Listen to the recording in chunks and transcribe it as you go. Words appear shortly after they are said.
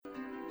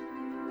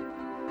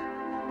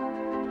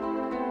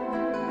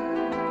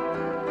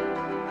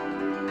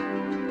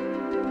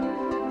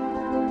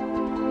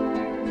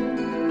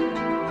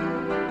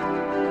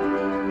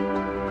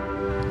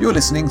You're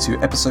listening to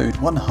episode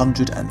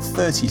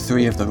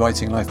 133 of the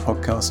Writing Life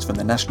podcast from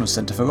the National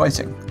Centre for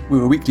Writing.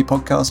 We're a weekly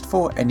podcast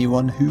for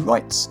anyone who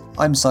writes.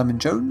 I'm Simon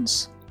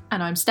Jones.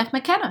 And I'm Steph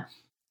McKenna.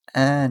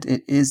 And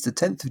it is the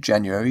 10th of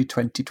January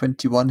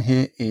 2021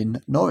 here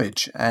in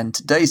Norwich. And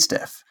today,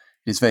 Steph,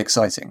 it is very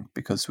exciting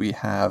because we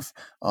have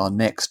our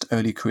next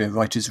Early Career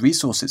Writers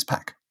Resources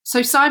pack.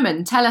 So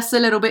Simon, tell us a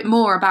little bit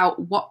more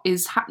about what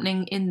is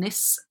happening in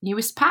this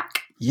newest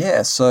pack.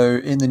 Yeah, so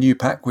in the new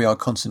pack, we are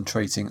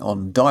concentrating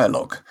on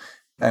dialogue.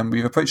 And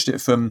we've approached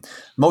it from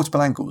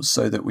multiple angles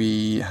so that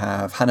we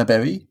have Hannah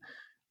Berry,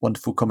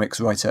 wonderful comics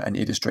writer and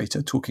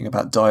illustrator, talking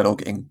about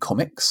dialogue in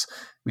comics.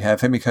 We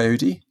have Hemi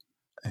Coyote,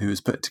 who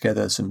has put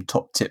together some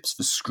top tips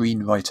for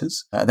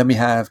screenwriters. Then we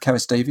have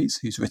Karis Davies,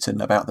 who's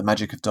written about the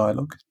magic of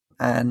dialogue.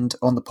 And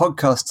on the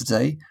podcast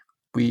today,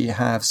 we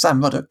have Sam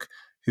Ruddock,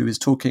 who is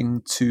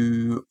talking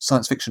to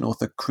science fiction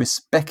author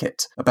Chris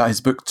Beckett about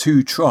his book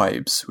Two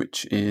Tribes,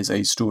 which is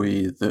a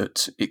story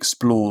that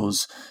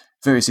explores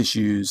various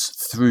issues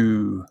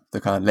through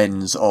the kind of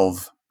lens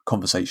of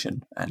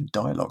conversation and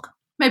dialogue.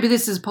 Maybe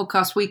this is a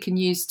podcast we can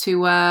use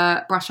to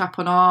brush up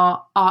on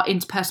our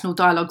interpersonal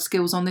dialogue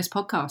skills on this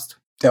podcast.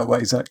 Yeah, well,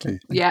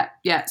 exactly. Yeah.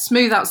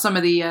 Smooth out some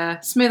of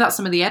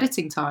the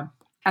editing time.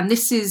 And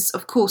this is,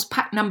 of course,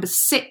 pack number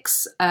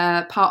 6,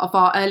 part of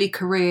our Early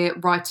Career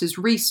Writers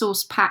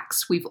Resource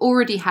packs. We've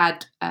already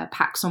had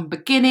packs on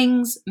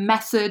beginnings,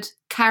 method,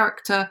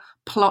 character,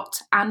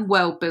 plot, and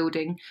world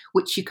building,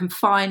 which you can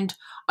find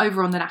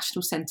over on the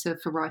National Centre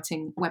for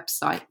Writing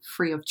website,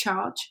 free of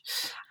charge.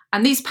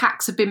 And these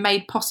packs have been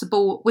made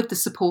possible with the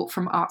support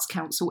from Arts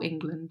Council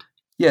England.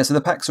 Yeah, so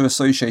the packs are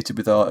associated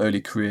with our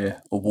Early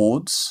Career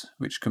Awards,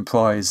 which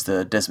comprise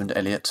the Desmond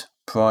Elliott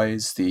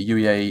Prize, the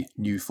UEA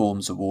New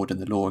Forms Award, and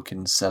the Laura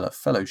Kinsella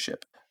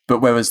Fellowship. But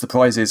whereas the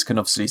prizes can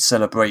obviously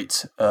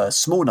celebrate a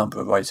small number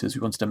of writers,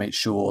 we wanted to make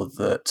sure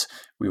that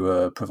we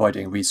were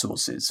providing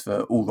resources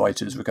for all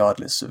writers,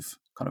 regardless of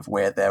kind of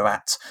where they're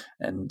at.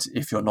 And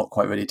if you're not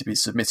quite ready to be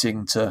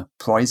submitting to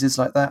prizes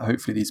like that,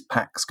 hopefully these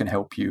packs can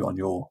help you on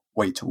your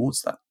way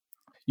towards that.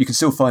 You can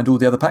still find all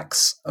the other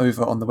packs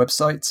over on the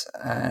website,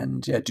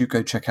 and yeah, do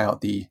go check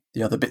out the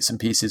other bits and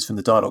pieces from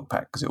the dialogue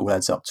pack because it all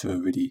adds up to a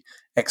really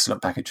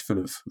excellent package full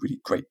of really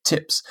great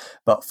tips.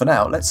 But for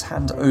now, let's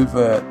hand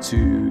over to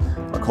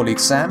my colleague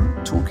Sam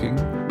talking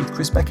with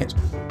Chris Beckett.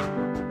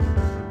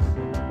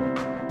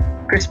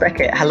 Chris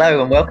Beckett,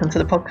 hello and welcome to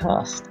the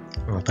podcast.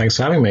 Oh, thanks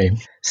for having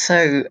me.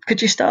 So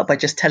could you start by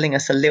just telling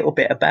us a little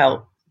bit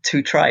about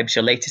Two Tribes,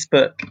 your latest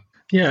book?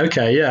 Yeah,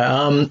 okay,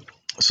 yeah.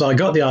 So I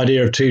got the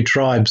idea of Two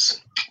Tribes.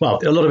 Well,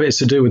 a lot of it's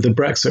to do with the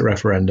Brexit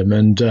referendum,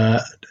 and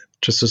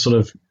just to sort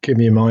of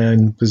give you my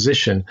own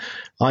position,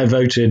 I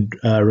voted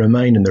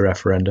Remain in the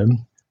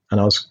referendum,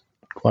 and I was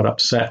quite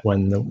upset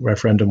when the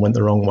referendum went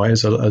the wrong way,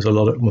 as a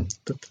lot of,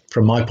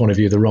 from my point of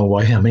view, the wrong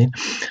way, I mean,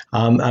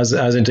 as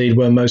indeed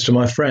were most of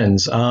my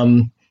friends.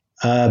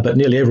 But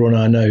nearly everyone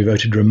I know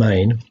voted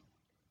Remain,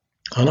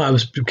 and I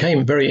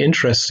became very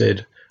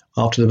interested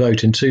after the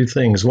vote in two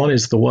things. One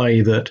is the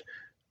way that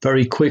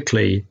very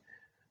quickly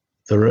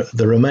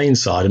the Remain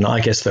side, and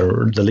I guess the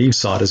Leave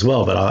side as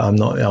well, but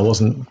I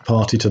wasn't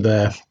party to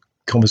their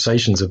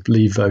conversations of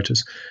Leave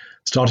voters,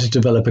 started to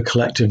develop a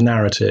collective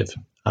narrative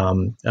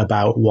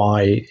about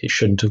why it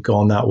shouldn't have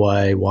gone that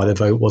way, why the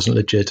vote wasn't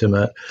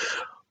legitimate,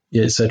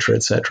 et cetera,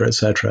 et cetera, et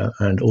cetera,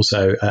 and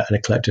also a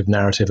collective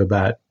narrative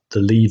about the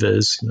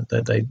Leavers,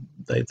 that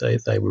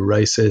they were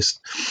racist,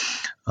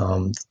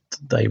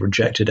 they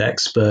rejected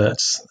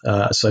experts,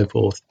 so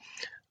forth.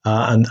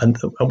 And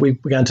we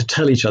began to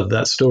tell each other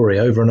that story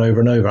over and over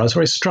and over. I was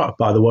very struck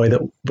by the way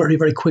that very,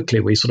 very quickly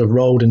we sort of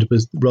rolled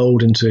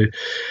into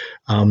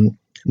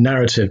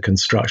narrative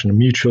construction, a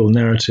mutual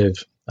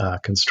narrative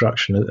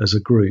construction as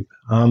a group.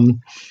 And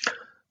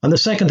the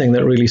second thing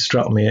that really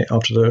struck me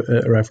after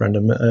the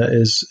referendum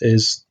is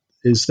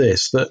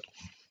this, that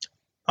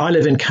I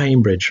live in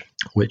Cambridge,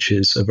 which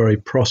is a very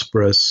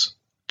prosperous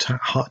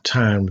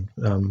town,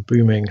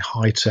 booming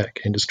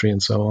high-tech industry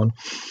and so on.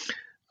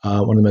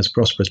 One of the most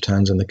prosperous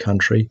towns in the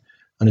country.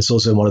 And it's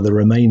also one of the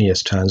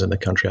Remainiest towns in the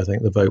country. I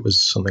think the vote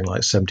was something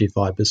like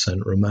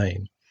 75%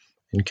 Remain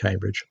in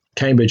Cambridge.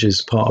 Cambridge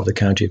is part of the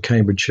county of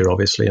Cambridgeshire,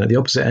 obviously. And at the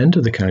opposite end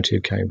of the county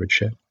of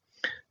Cambridgeshire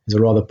is a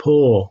rather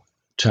poor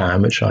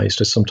town, which I used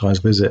to sometimes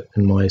visit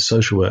in my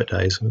social work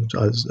days.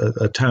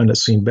 A town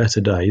that's seen better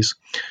days,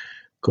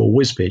 called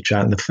Wisbech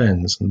out in the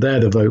Fens. And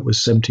there the vote was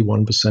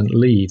 71%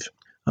 Leave.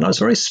 And I was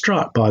very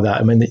struck by that.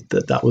 I mean,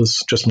 that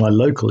was just my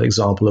local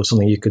example of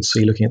something you could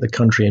see looking at the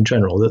country in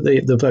general, that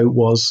the vote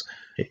was,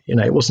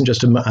 it wasn't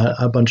just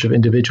a bunch of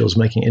individuals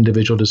making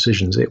individual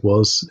decisions. It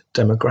was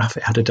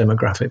demographic, had a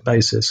demographic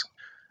basis.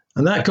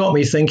 And that got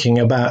me thinking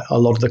about a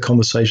lot of the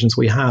conversations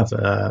we have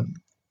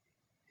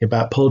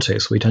about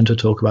politics. We tend to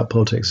talk about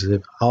politics as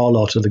if our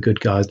lot are the good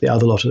guys, the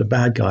other lot are the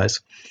bad guys.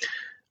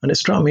 And it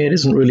struck me it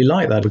isn't really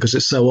like that, because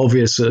it's so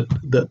obvious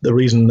that the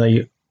reason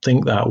they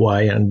think that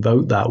way and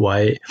vote that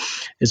way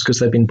is because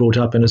they've been brought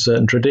up in a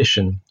certain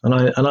tradition. And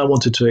I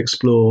wanted to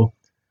explore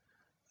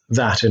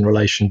that in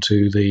relation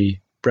to the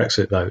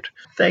Brexit vote.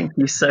 Thank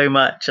you so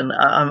much. And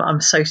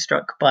I'm so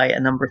struck by a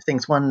number of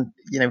things. One,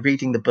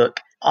 reading the book,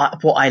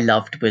 what I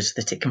loved was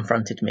that it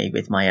confronted me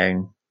with my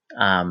own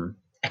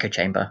echo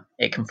chamber.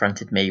 It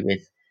confronted me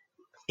with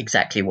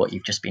exactly what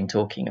you've just been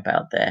talking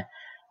about there.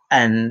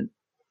 And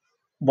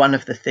one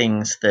of the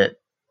things that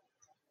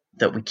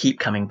we keep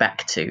coming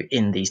back to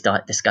in these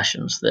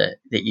discussions that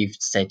you've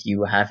said you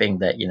were having,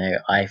 that,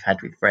 I've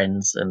had with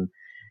friends and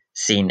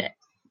seen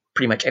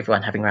pretty much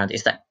everyone having around,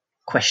 is that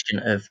question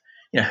of,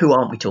 who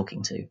aren't we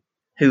talking to?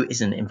 Who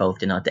isn't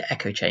involved in our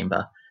echo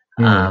chamber?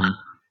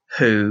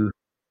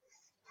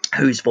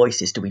 Whose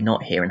voices do we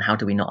not hear, and how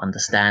do we not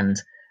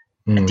understand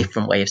a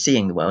different way of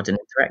seeing the world and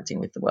interacting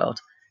with the world?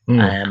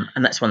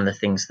 And that's one of the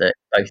things that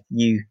both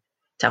you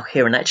tell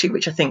here, and actually,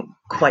 which I think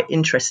quite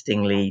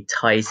interestingly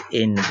ties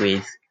in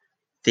with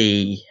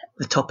the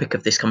topic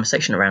of this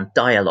conversation around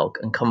dialogue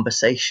and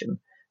conversation.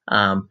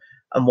 And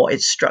what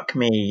it struck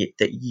me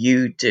that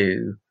you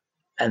do,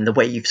 and the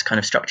way you've kind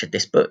of structured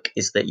this book,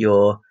 is that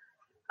you're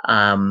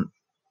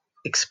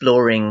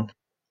exploring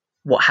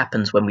what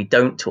happens when we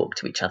don't talk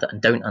to each other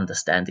and don't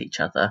understand each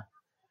other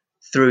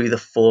through the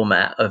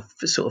format of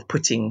sort of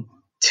putting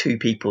two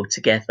people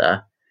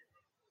together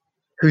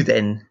who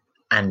then,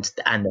 and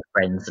their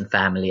friends and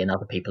family and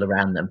other people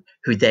around them,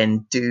 who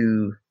then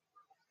do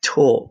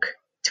talk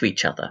to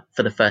each other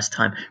for the first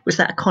time. Was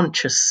that a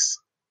conscious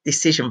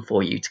decision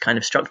for you to kind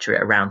of structure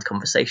it around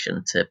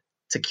conversation to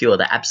cure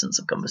the absence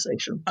of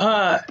conversation?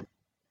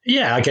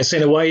 Yeah, I guess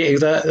in a way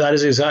that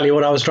is exactly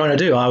what I was trying to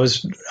do.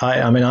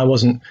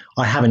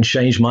 I haven't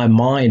changed my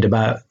mind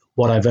about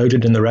what I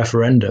voted in the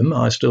referendum.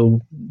 I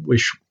still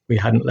wish we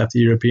hadn't left the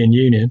European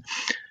Union.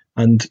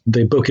 And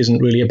the book isn't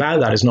really about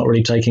that. It's not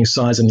really taking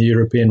sides in the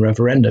European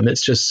referendum.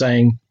 It's just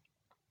saying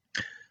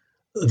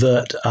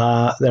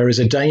that there is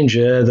a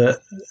danger that,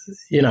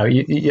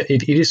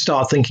 you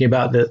start thinking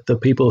about the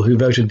people who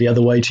voted the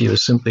other way to you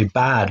as simply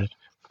bad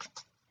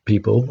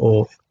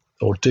people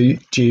or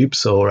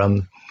dupes or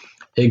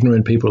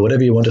ignorant people, or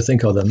whatever you want to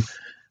think of them,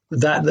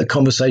 that the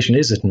conversation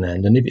is at an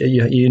end. And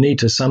you need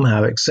to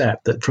somehow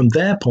accept that from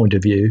their point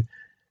of view,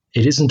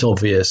 it isn't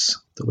obvious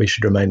that we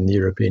should remain in the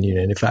European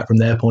Union. In fact, from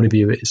their point of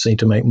view, it seemed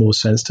to make more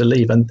sense to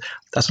leave. And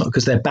that's not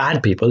because they're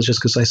bad people. It's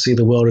just because they see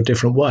the world a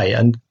different way.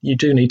 And you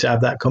do need to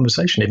have that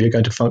conversation if you're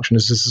going to function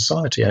as a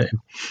society.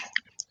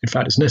 In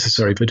fact, it's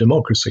necessary for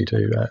democracy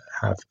to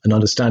have an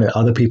understanding that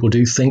other people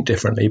do think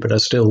differently, but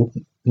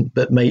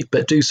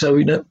do so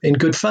in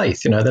good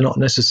faith. They're not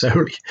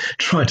necessarily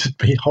trying to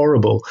be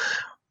horrible.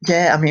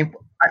 Yeah, I mean,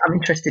 I'm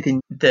interested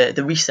in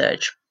the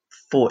research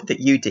that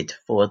you did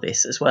for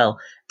this as well.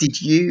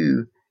 Did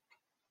you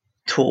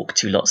talk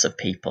to lots of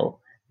people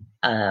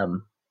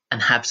and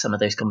have some of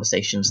those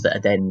conversations that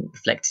are then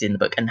reflected in the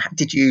book? And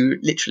did you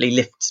literally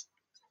lift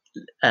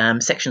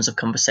sections of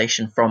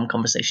conversation from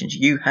conversations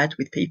you had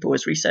with people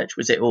as research?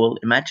 Was it all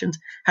imagined?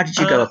 How did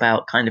you go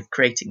about kind of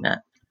creating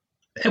that?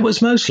 It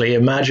was mostly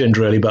imagined,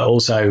 really, but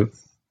also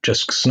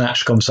just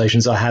snatched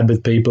conversations I had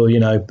with people.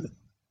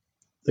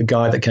 The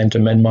guy that came to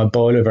mend my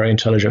boiler, very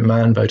intelligent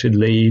man, voted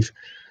leave.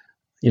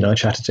 I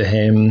chatted to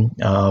him.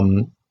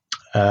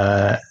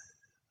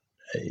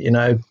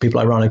 People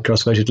I run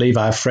across voted leave.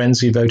 I have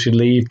friends who voted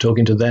leave,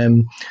 talking to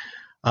them.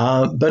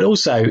 But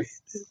also,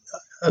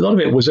 a lot of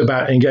it was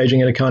about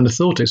engaging in a kind of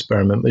thought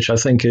experiment, which I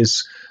think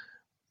is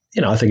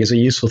a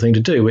useful thing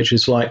to do, which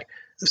is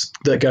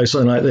that goes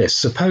something like this.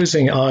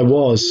 Supposing I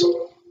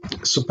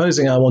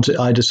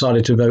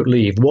decided to vote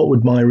leave, what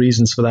would my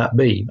reasons for that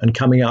be? And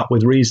coming up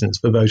with reasons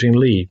for voting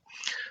leave.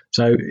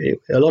 So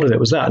a lot of it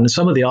was that. And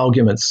some of the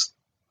arguments,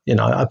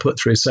 I put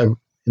through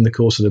in the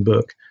course of the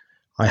book,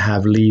 I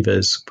have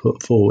leavers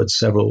put forward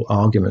several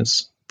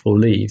arguments for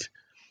leave,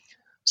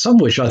 some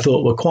of which I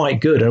thought were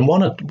quite good, and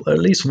at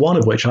least one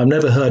of which I've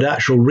never heard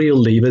actual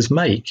real leavers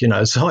make.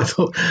 So I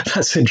thought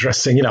that's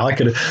interesting. I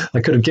could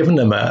have given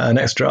them an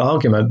extra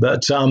argument,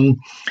 but so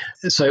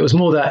it was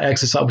more that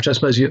exercise, which I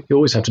suppose you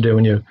always have to do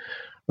when you're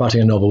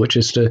writing a novel, which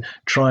is to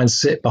try and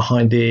sit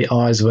behind the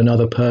eyes of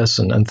another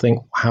person and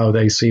think how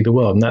they see the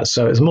world. And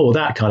so it's more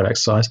that kind of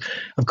exercise.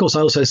 Of course,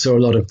 I also saw a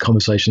lot of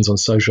conversations on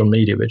social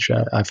media, which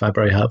I found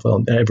very helpful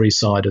on every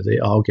side of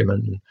the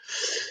argument and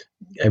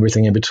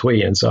everything in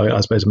between. And so I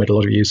suppose I made a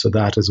lot of use of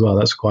that as well.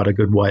 That's quite a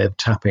good way of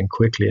tapping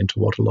quickly into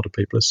what a lot of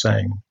people are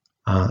saying.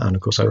 And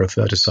of course, I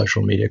refer to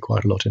social media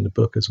quite a lot in the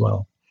book as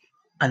well.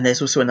 And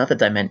there's also another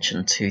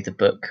dimension to the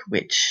book,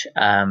 which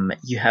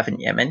you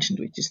haven't yet mentioned,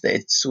 which is that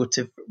it's sort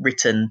of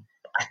written,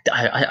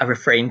 I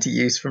refrain to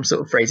use from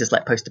sort of phrases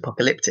like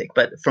post-apocalyptic,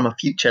 but from a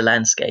future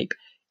landscape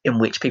in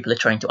which people are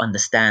trying to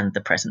understand the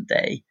present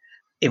day,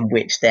 in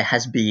which there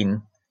has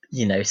been,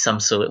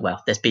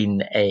 there's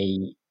been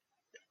a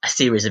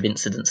series of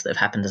incidents that have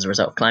happened as a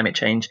result of climate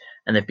change,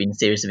 and there have been a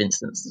series of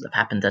incidents that have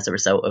happened as a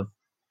result of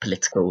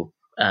political,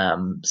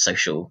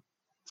 social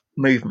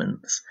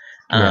movements.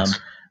 Yes.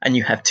 And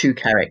you have two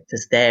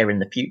characters there in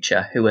the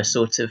future who are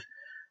sort of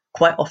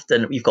quite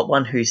often. You've got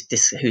one who's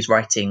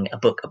writing a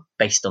book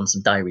based on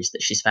some diaries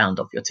that she's found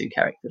of your two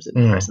characters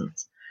in the present.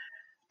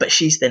 but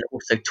she's then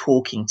also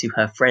talking to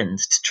her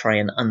friends to try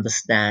and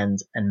understand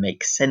and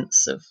make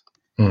sense of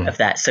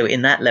that. So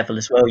in that level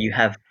as well, you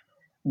have,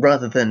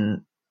 rather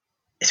than,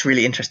 it's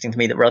really interesting to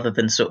me that rather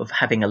than sort of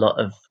having a lot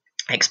of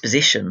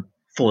exposition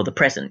for the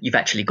present, you've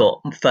actually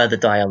got further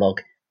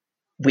dialogue,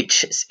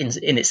 which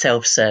in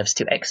itself serves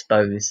to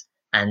expose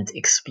and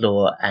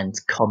explore and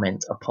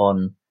comment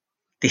upon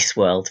this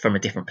world from a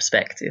different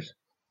perspective.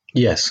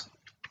 Yes.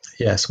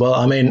 Well,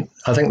 I mean,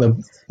 I think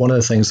one of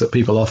the things that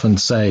people often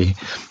say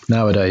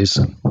nowadays,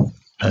 and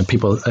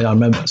I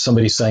remember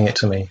somebody saying it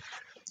to me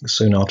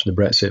soon after the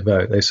Brexit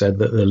vote, they said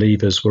that the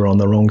Leavers were on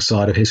the wrong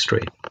side of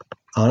history.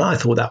 And I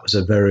thought that was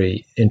a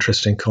very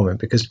interesting comment,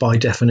 because by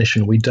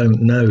definition, we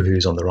don't know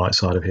who's on the right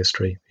side of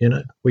history.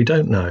 We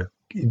don't know.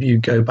 If you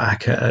go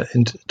back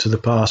into the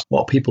past,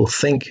 what people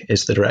think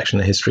is the direction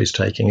that history is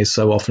taking is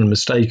so often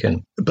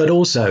mistaken. But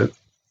also,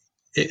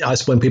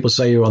 when people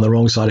say you're on the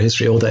wrong side of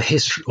history, or that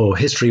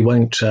history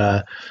won't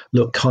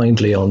look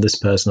kindly on this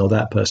person or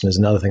that person, is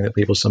another thing that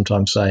people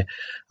sometimes say.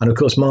 And of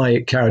course,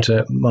 my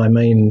character,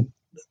 the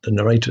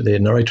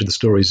narrator of the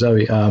story,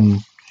 Zoe,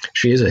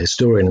 she is a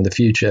historian in the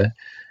future.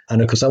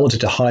 And of course, I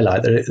wanted to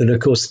highlight that of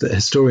course, the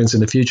historians in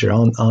the future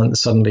aren't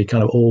suddenly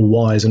kind of all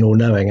wise and all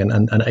knowing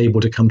and able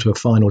to come to a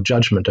final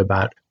judgment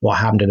about what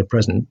happened in the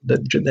present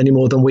any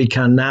more than we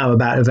can now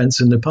about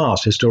events in the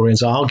past.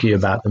 Historians argue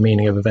about the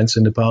meaning of events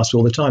in the past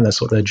all the time.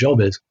 That's what their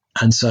job is.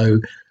 And so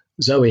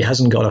Zoe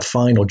hasn't got a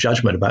final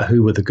judgment about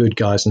who were the good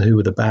guys and who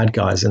were the bad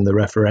guys in the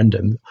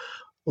referendum.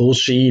 All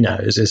she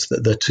knows is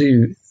that the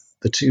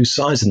two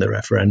sides in the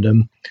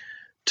referendum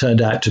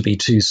turned out to be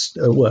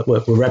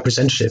were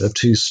representative of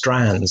two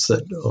strands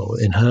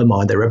or in her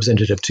mind, they're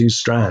representative of two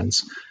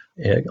strands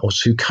or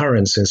two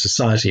currents in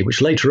society,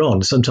 which later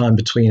on, sometime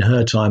between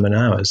her time and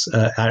ours,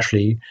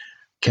 actually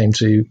came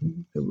to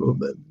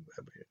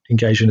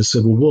engage in a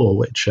civil war,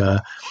 which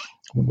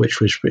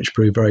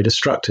proved very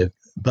destructive.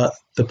 But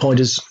the point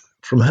is,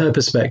 from her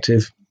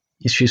perspective,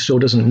 she still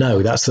doesn't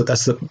know. That's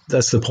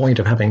the point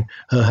of having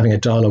a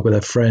dialogue with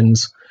her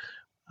friends,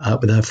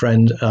 with her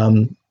friend.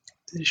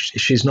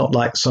 She's not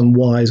like some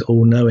wise,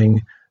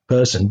 all-knowing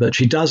person, but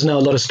she does know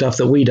a lot of stuff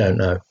that we don't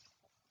know.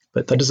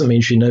 But that doesn't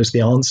mean she knows the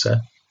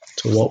answer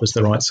to what was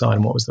the right side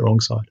and what was the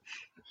wrong side.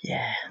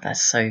 Yeah,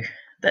 that's so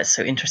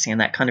interesting,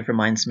 and that kind of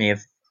reminds me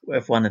of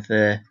one of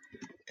the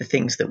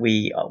things that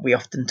we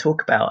often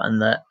talk about,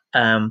 and that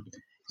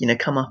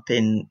come up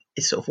in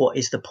is sort of, what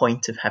is the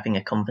point of having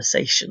a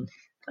conversation?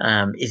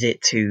 Is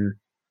it to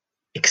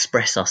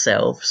express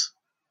ourselves,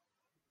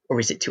 or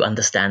is it to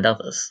understand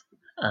others?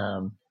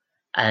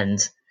 And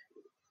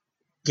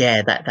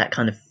yeah, that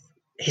kind of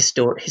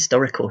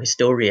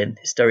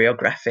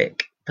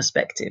historiographic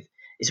perspective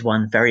is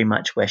one very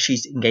much where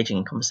she's engaging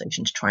in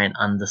conversation to try and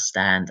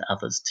understand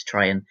others, to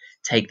try and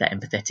take that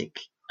empathetic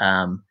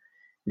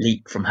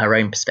leap from her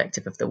own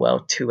perspective of the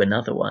world to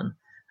another one.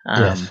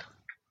 Yes.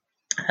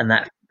 And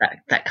that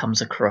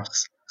comes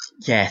across,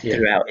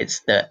 throughout.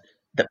 It's that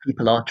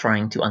people are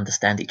trying to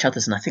understand each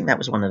other's. And I think that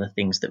was one of the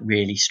things that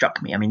really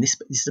struck me. I mean, this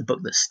is a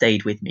book that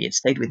stayed with me. It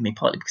stayed with me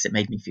partly because it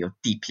made me feel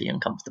deeply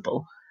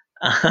uncomfortable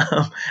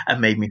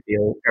and made me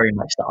feel very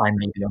much that I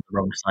may be on the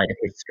wrong side of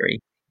history.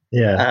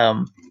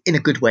 Yeah. In a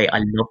good way. I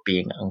love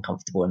being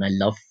uncomfortable, and I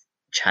love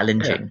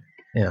challenging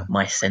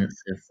my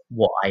sense of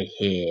what I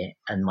hear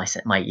and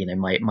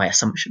my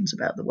assumptions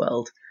about the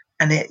world.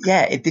 And it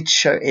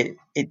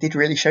did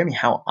really show me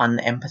how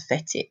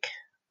unempathetic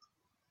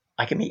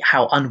I can be,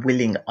 how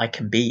unwilling I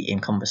can be in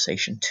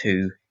conversation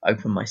to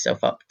open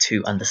myself up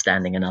to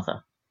understanding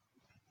another.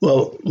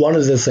 Well, one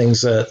of the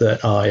things that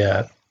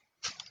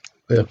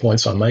the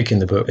points I make in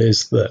the book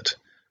is that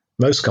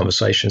most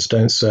conversations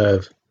don't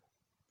serve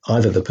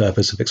either the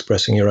purpose of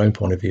expressing your own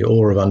point of view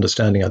or of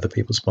understanding other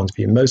people's point of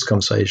view. Most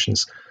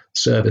conversations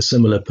serve a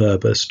similar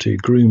purpose to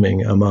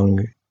grooming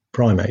among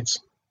primates.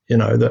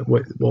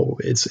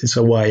 It's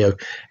a way of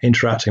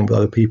interacting with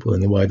other people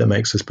in the way that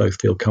makes us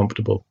both feel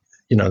comfortable.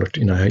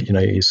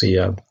 You see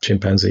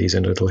chimpanzees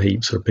in little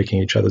heaps sort of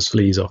picking each other's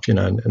fleas off,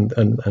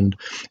 and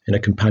in a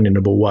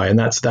companionable way. And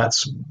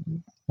that's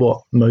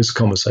what most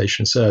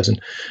conversation serves.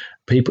 And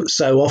people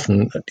so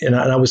often, and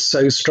I was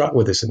so struck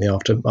with this in the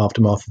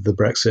aftermath of the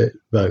Brexit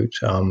vote,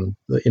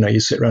 that, you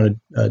sit around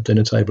a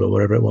dinner table or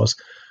whatever it was,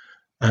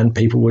 and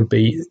people would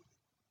be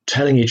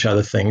telling each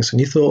other things.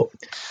 And you thought,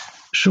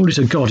 surely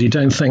to God, you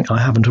don't think I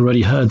haven't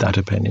already heard that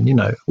opinion.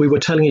 We were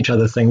telling each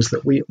other things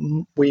that we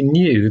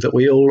knew, that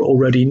we all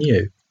already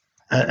knew.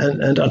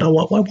 And I know,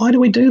 why do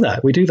we do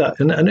that? We do that.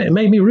 And it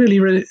made me really,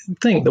 really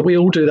think that we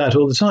all do that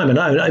all the time. And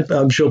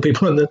I'm sure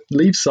people on the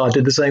Leave side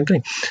did the same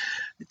thing.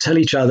 Tell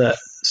each other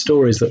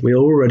stories that we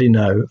already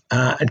know,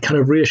 and kind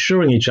of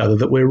reassuring each other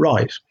that we're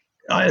right.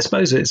 I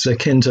suppose it's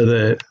akin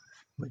to,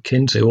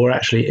 or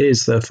actually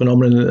is, the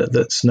phenomenon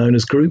that's known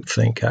as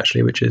groupthink,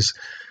 actually, which is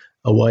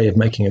a way of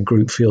making a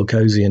group feel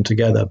cozy and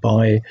together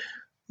by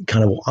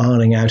kind of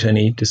ironing out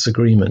any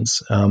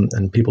disagreements,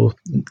 and people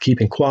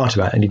keeping quiet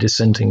about any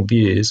dissenting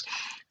views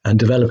and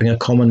developing a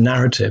common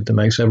narrative that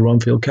makes everyone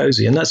feel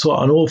cozy. And that's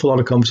what an awful lot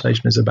of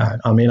conversation is about.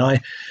 I mean,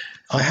 I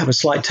I have a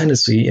slight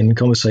tendency in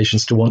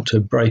conversations to want to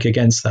break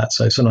against that.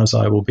 So sometimes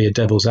I will be a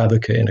devil's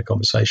advocate in a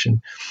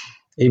conversation.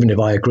 Even if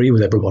I agree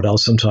with everyone, I'll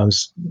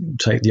sometimes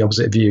take the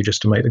opposite view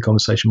just to make the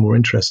conversation more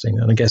interesting.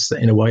 And I guess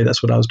that in a way,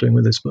 that's what I was doing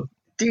with this book.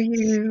 Do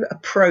you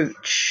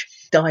approach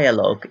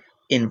dialogue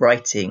in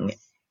writing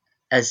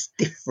as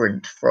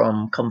different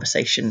from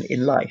conversation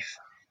in life?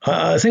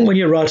 I think when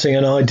you're writing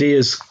an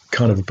ideas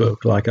kind of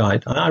book, like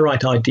I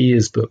write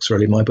ideas books,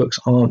 really. My books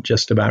aren't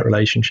just about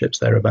relationships.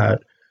 They're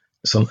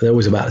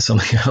always about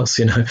something else,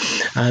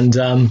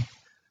 And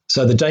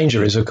so the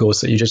danger is, of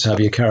course, that you just have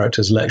your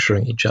characters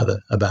lecturing each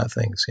other about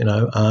things,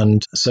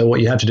 And so what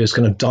you have to do is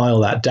kind of dial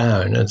that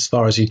down as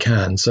far as you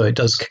can. So it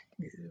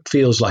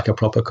feels like a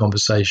proper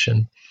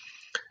conversation.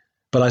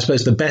 But I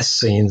suppose the best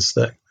scenes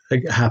that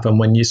happen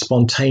when you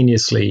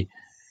spontaneously,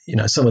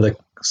 some of the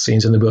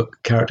scenes in the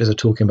book, characters are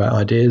talking about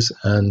ideas,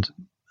 and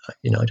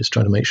just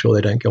trying to make sure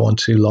they don't go on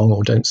too long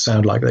or don't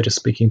sound like they're just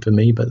speaking for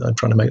me, but I'm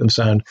trying to make them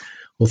sound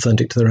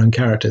authentic to their own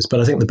characters. But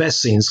I think the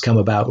best scenes come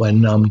about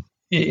when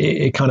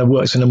it kind of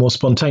works in a more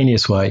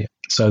spontaneous way.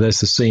 So there's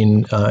the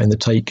scene in the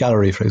Tate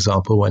Gallery, for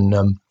example,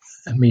 when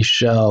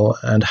Michelle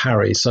and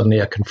Harry suddenly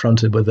are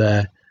confronted with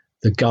the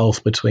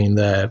gulf between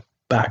their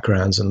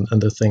backgrounds and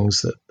the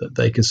things that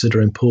they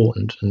consider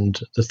important and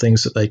the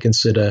things that they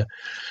consider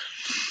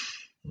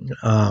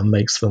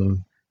makes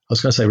them, I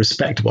was going to say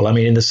respectable, I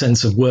mean in the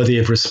sense of worthy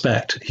of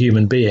respect,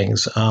 human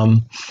beings.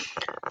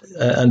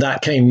 And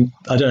that came,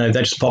 I don't know,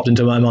 that just popped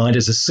into my mind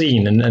as a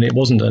scene, and it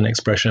wasn't an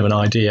expression of an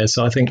idea.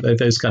 So I think that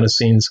those kind of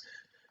scenes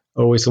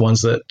are always the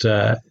ones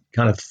that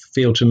kind of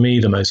feel to me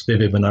the most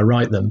vivid when I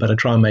write them. But I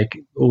try and make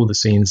all the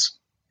scenes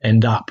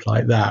end up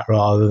like that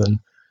rather than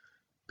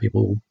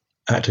people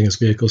acting as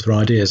vehicles for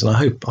ideas. And I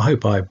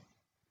hope I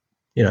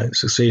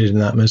succeeded in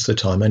that most of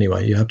the time.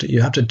 Anyway, you have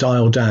to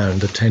dial down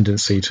the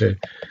tendency to,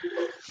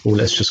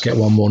 let's just get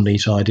one more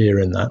neat idea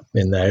in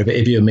there.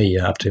 If you're me,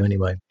 you have to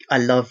anyway.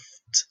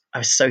 I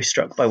was so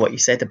struck by what you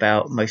said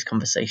about most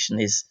conversation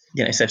is,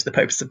 serves the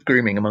purpose of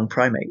grooming among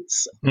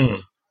primates.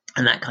 Mm.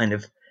 And that kind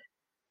of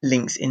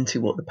links into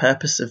what the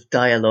purpose of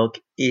dialogue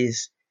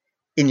is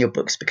in your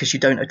books, because you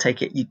don't take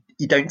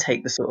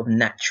the sort of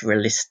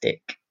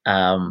naturalistic,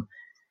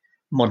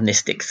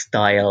 modernistic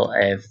style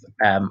of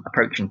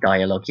approaching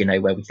dialogue,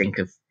 where we think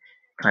of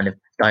kind of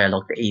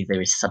dialogue that either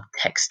is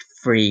subtext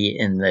free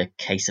in the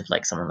case of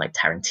like someone like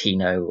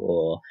Tarantino,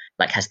 or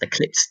like has the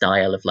clipped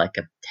style of like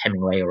a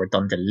Hemingway or a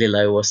Don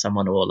DeLillo or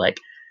someone, or like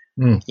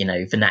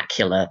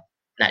vernacular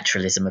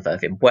naturalism of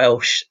Irving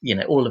Welsh,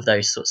 all of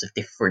those sorts of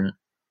different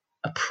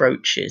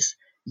approaches.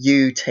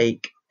 You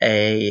take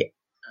an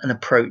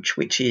approach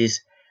which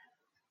is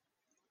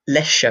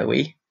less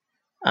showy,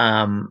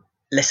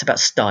 less about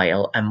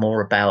style and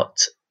more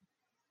about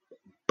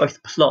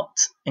both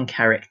plot and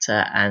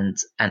character and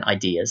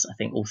ideas. I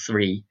think all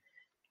three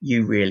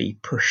you really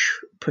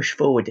push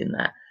forward in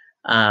that.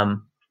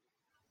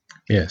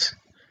 Yes.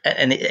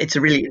 And it's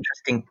a really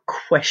interesting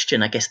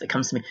question, I guess, that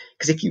comes to me,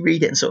 because if you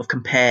read it and sort of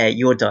compare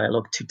your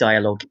dialogue to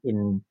dialogue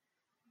in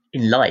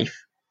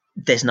life,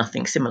 there's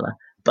nothing similar.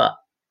 But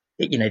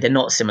they're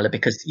not similar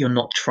because you're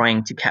not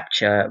trying to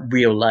capture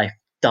real life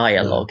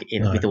dialogue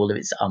with all of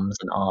its ums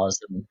and ahs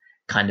and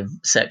kind of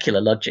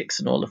circular logics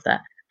and all of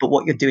that. But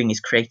what you're doing is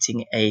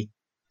creating a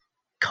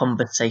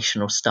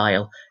conversational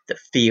style that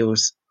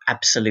feels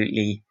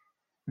absolutely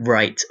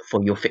right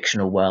for your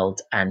fictional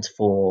world and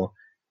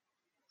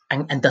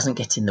doesn't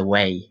get in the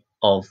way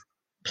of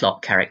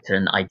plot, character,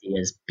 and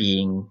ideas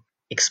being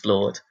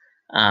explored.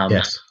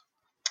 Yes.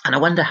 And I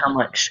wonder how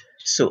much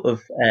sort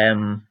of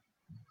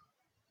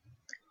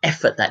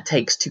effort that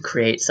takes to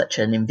create such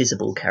an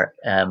invisible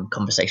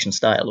conversation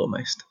style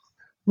almost.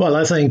 Well,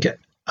 I think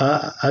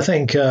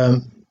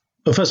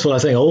well, first of all, I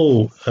think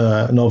all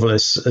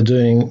novelists are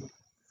doing.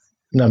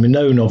 No, I mean,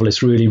 no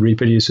novelist really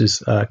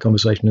reproduces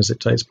conversation as it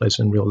takes place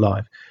in real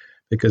life,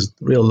 because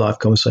real life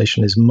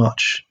conversation is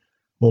much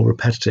more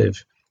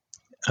repetitive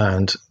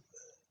and,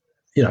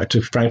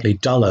 to frankly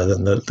duller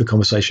than the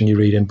conversation you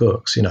read in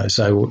books.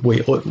 So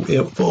we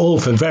all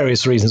for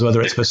various reasons,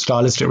 whether it's for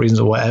stylistic reasons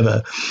or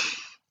whatever,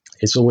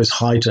 it's always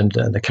heightened,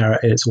 and the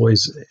character it's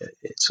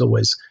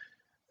always.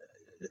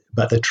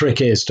 But the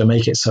trick is to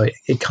make it so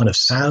it kind of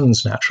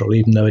sounds natural,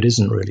 even though it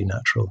isn't really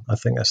natural. I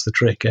think that's the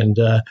trick. And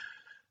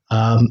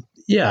I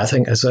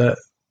think there's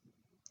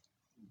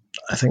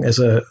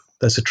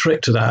a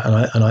trick to that,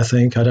 and I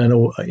think I don't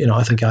know.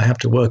 I think I have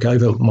to work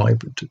over my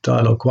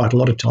dialogue quite a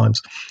lot of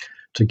times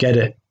to get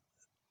it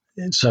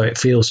so it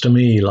feels to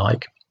me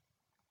like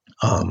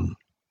I've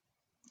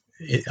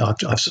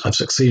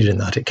succeeded in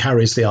that. It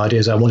carries the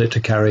ideas I want it to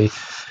carry.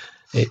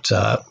 It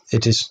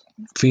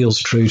feels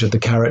true to the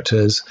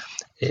characters.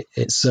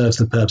 It serves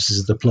the purposes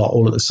of the plot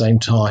all at the same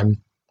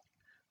time.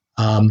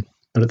 But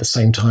at the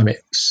same time,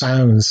 it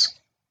sounds.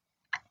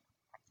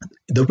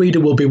 The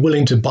reader will be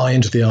willing to buy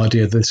into the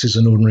idea that this is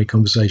an ordinary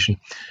conversation,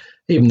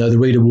 even though the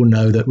reader will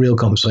know that real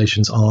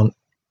conversations aren't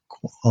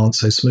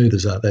so smooth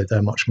as that.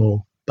 They're much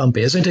more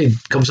bumpy. As indeed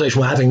the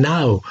conversation we're having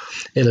now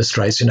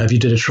illustrates. If you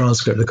did a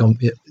transcript of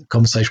the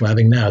conversation we're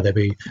having now, there'd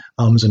be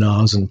ums and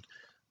ahs and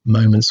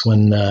moments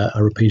when I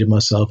repeated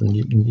myself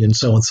and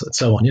so on,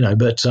 so on.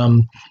 But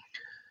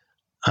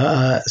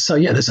so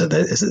yeah,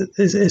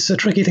 it's a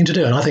tricky thing to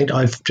do, and I think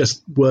I've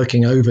just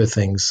working over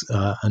things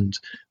and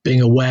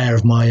being aware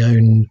of my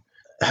own.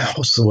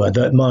 What's the word?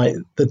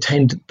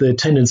 The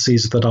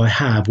tendencies that I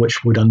have,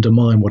 which would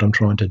undermine what I'm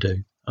trying to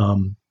do,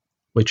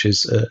 which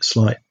is a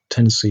slight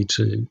tendency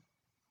to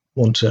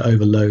want to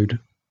overload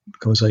the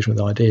conversation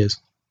with ideas.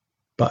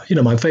 But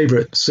my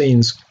favourite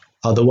scenes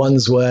are the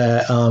ones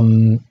where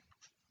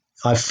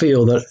I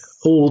feel that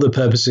all the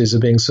purposes are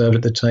being served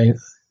at the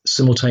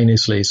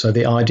simultaneously. So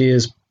the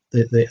ideas,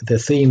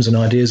 the themes and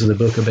ideas of the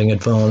book are being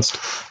advanced,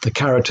 the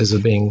characters are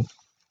being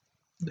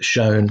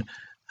shown,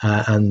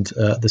 and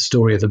the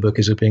story of the book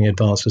is being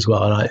advanced as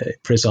well. And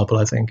for example,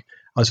 I think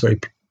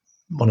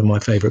one of my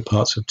favourite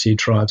parts of Two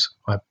Tribes.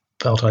 I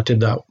felt I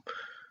did that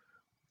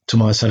to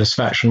my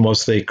satisfaction,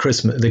 was the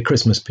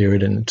Christmas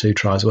period in Two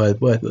Tribes, where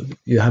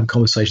you have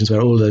conversations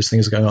where all of those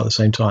things are going on at the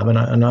same time,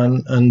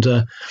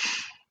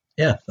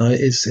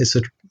 it's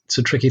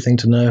a tricky thing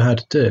to know how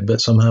to do it,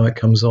 but somehow it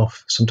comes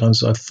off.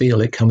 Sometimes I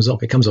feel it comes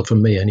off. It comes off for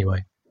me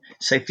anyway.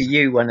 So for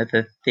you, one of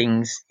the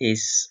things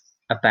is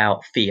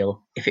about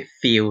feel. If it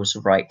feels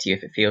right to you,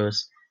 if it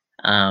feels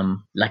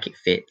like it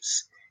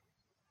fits,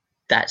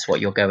 that's what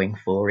you're going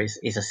for.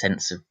 Is a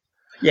sense of,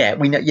 yeah,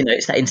 we know,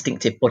 it's that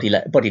instinctive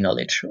body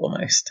knowledge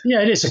almost. Yeah,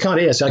 it is. It kind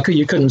of is.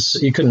 You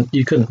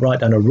couldn't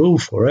write down a rule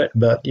for it,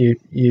 but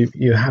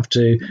you have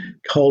to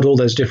hold all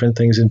those different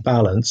things in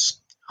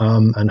balance,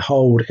 and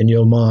hold in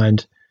your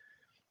mind.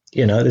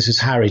 This is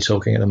Harry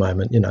talking at the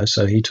moment.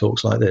 So he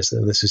talks like this.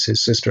 This is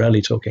his sister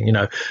Ellie talking.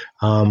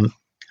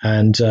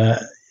 And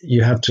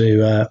you have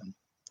to.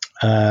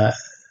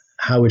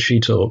 How would she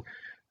talk?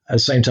 At the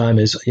same time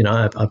as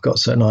I've got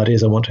certain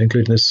ideas I want to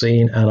include in this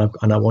scene,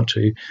 and I want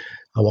to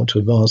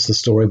advance the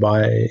story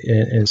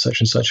in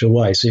such and such a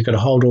way. So you've got to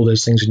hold all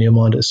those things in your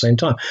mind at the same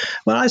time.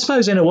 Well, I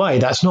suppose in a way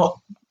that's not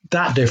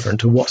that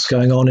different to what's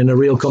going on in a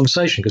real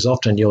conversation, because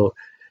often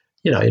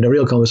in a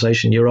real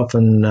conversation, you're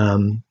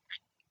often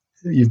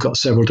you've got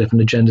several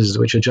different agendas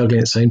which are juggling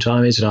at the same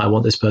time. I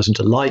want this person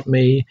to like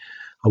me.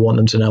 I want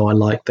them to know I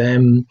like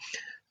them.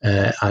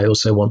 I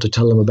also want to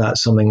tell them about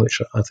something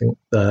which I think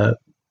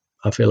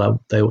I feel like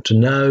they ought to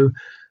know.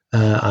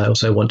 I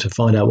also want to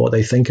find out what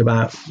they think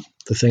about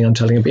the thing I'm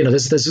telling them.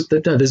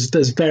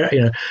 There's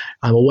very,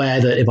 I'm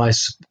aware that if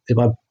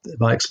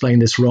I explain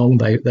this wrong,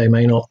 they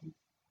may not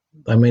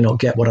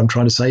get what I'm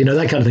trying to say,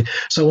 that kind of thing.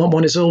 So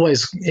one is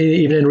always,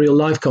 even in real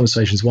life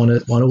conversations, one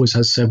always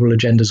has several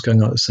agendas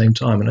going on at the same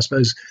time. And I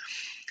suppose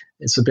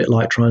it's a bit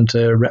like trying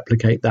to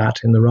replicate that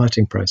in the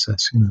writing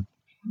process.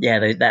 Yeah,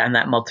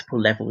 that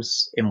multiple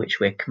levels in which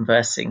we're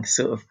conversing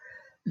sort of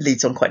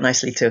leads on quite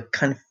nicely to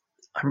kind of,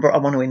 I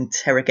want to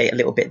interrogate a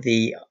little bit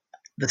the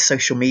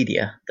social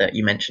media that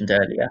you mentioned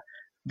earlier.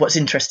 What's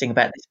interesting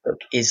about this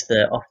book is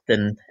that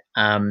often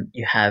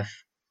you have,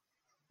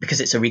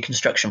 because it's a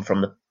reconstruction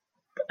from the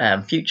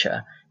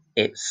future,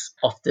 it's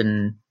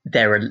often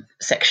there are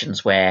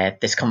sections where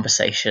this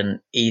conversation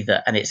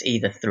it's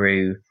either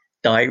through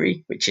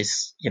diary, which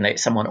is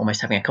someone almost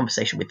having a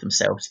conversation with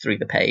themselves through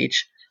the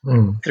page,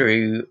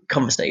 through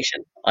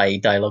conversation, i.e.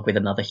 dialogue with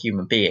another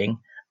human being,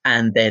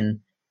 and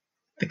then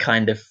the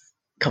kind of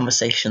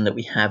conversation that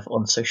we have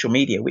on social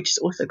media, which is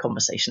also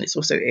conversation. It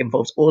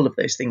involves all of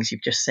those things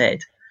you've just said,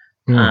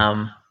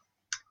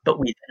 but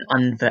with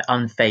an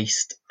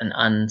unfaced and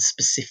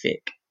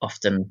unspecific,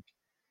 often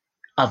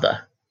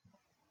other.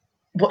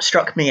 What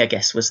struck me, I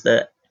guess, was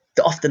that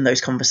often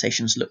those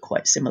conversations look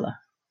quite similar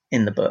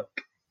in the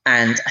book.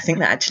 And I think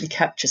that actually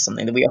captures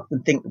something that we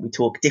often think that we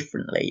talk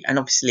differently. And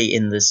obviously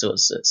in the sort of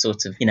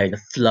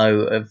the flow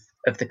of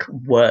the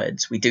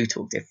words, we do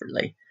talk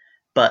differently.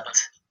 But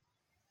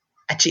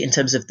actually, in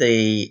terms of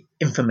the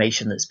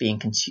information that's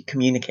being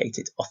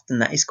communicated, often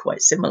that is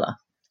quite similar.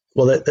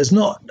 Well, I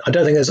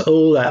don't think there's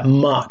all that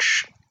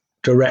much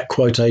direct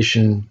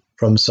quotation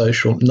from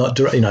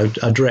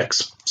a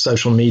direct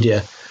social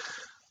media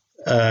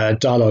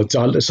dialogue.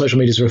 Social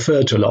media is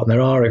referred to a lot, and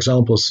there are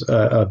examples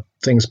of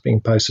things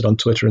being posted on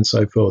Twitter and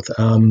so forth.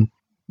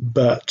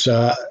 But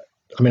I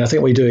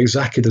think we do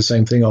exactly the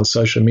same thing on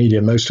social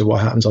media. Most of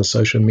what happens on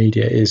social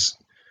media is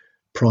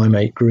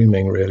primate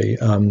grooming, really,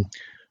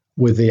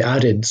 with the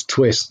added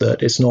twist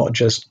that it's not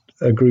just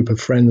a group of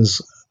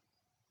friends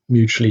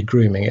mutually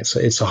grooming.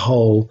 It's a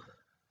whole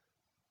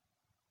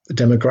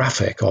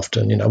demographic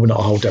often, well, not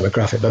a whole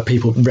demographic, but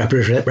people,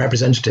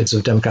 representatives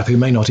of demographic who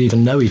may not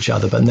even know each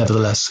other, but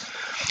nevertheless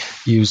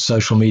use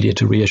social media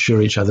to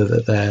reassure each other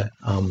that they're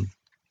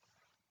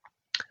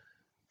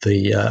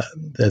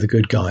the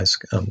good guys.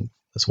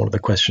 That's one of the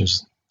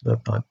questions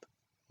that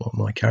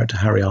my character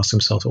Harry asks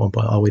himself at one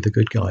point: are we the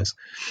good guys?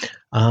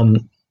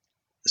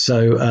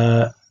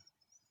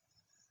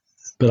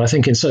 But I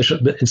think in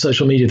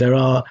social media there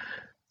are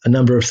a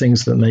number of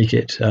things that make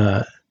it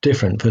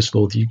different. First of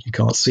all, you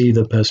can't see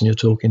the person you're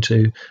talking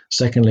to.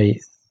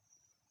 Secondly,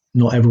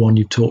 not everyone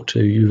you've talked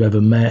to you've ever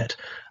met.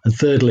 And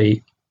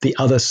thirdly, the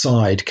other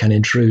side can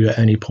intrude at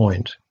any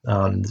point.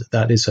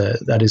 That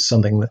is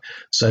something that.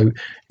 So if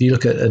you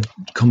look at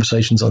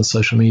conversations on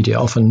social media,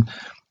 often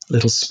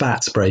little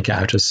spats break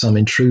out as some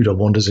intruder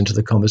wanders into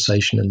the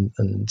conversation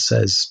and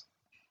says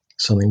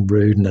something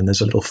rude, and then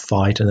there's a little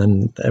fight, and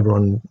then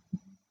everyone,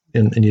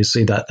 and you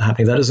see that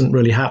happening. That doesn't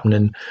really happen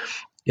in,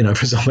 for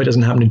example, it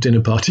doesn't happen in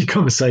dinner party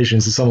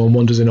conversations, and someone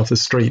wanders in off the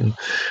street and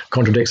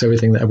contradicts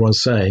everything that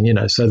everyone's saying.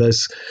 So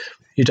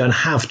you don't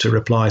have to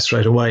reply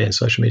straight away in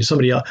social media.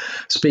 Somebody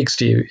speaks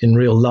to you in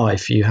real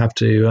life, you have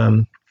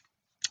to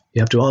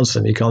answer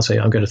them. You can't say,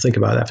 I'm going to think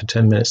about that for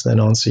 10 minutes and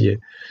then answer you.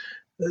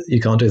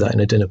 You can't do that in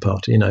a dinner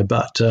party,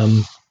 but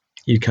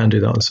you can do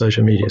that on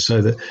social media.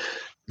 So that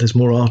there's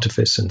more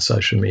artifice in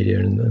social media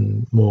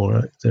and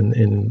more than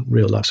in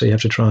real life. So you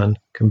have to try and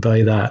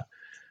convey that.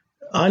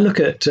 I look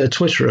at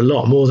Twitter a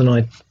lot more than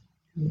I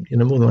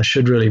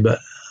should really,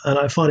 and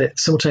I find it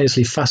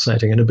simultaneously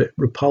fascinating and a bit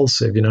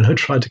repulsive. And I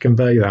tried to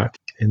convey that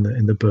in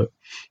the book.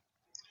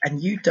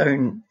 And you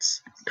don't,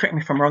 correct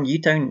me if I'm wrong, you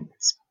don't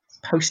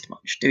post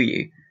much, do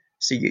you?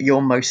 So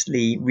you're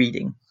mostly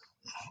reading.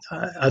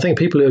 I think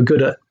people who are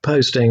good at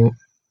posting,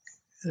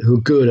 who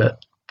are good at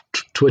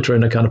Twitter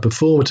in a kind of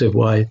performative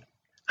way,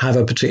 have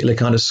a particular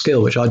kind of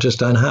skill, which I just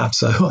don't have.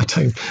 So I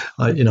don't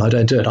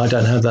do it. I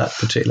don't have that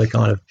particular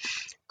kind of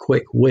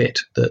quick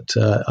wit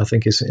that I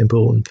think is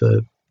important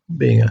for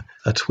being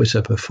a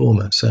Twitter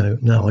performer. So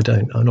no, I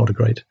don't. I'm not a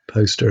great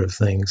poster of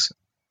things.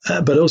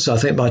 But also I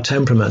think by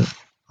temperament,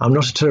 I'm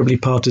not a terribly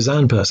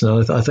partisan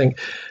person. I think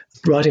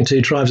writing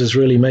Two Tribes has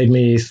really made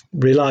me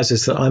realize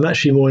this, that I'm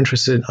actually more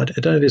interested, I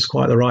don't know if it's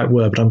quite the right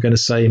word, but I'm going to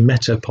say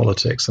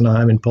meta-politics than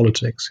I am in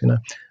politics.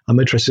 I'm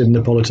interested in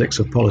the politics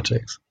of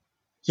politics.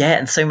 Yeah,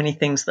 and so many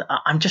things that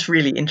I'm just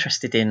really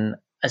interested in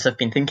as I've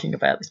been thinking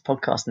about this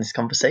podcast and this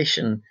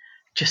conversation,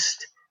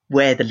 just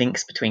where the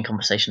links between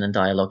conversation and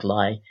dialogue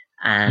lie,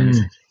 and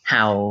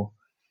how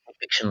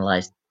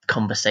fictionalized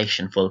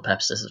conversation for the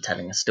purposes of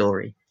telling a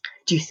story.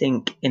 Do you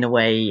think, in a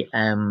way,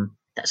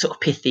 that sort of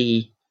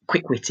pithy,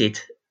 quick-witted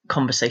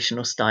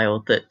conversational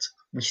style that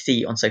we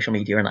see on social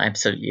media, and I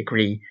absolutely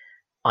agree,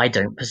 I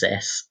don't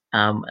possess,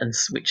 and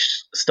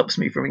which stops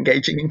me from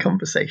engaging in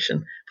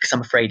conversation because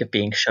I'm afraid of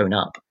being shown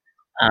up.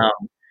 Do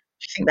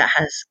you think that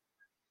has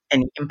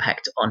any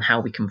impact on how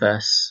we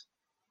converse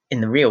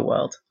in the real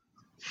world?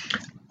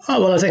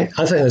 Oh, well, I think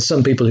there's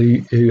some people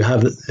who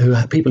have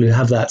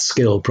that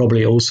skill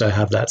probably also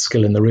have that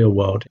skill in the real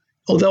world.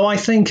 Although I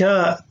think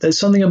there's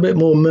something a bit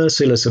more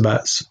merciless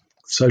about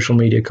social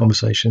media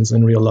conversations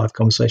than real life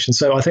conversations.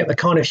 So I think the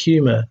kind of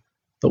humor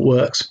that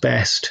works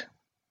best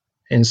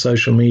in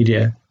social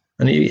media,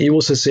 and you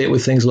also see it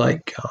with things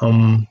like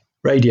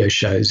radio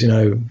shows,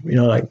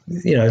 let's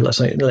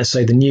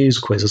say the news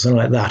quiz or something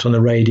like that on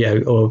the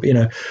radio,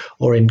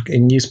 or in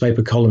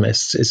newspaper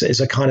columnists,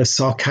 it's a kind of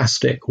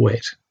sarcastic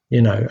wit.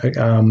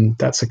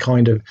 That's a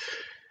kind of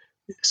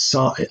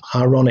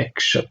ironic,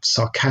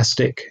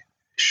 sarcastic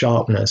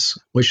sharpness,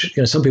 which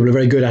some people are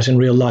very good at in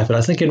real life. But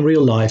I think in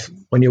real life,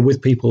 when you're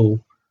with people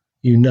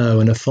and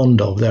are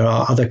fond of, there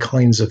are other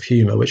kinds of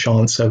humor which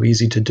aren't so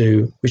easy to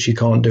do, which you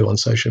can't do on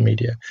social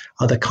media.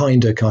 Other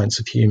kinds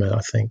of humor,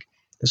 I think.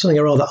 There's something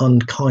rather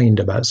unkind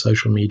about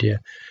social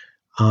media.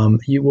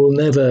 You will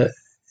never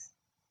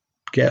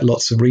get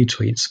lots of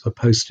retweets for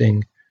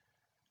posting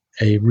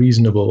a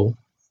reasonable,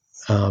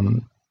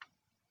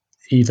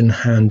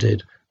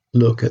 even-handed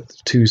look at the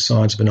two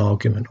sides of an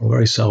argument, or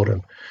very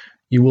seldom.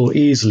 You will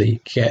easily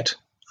get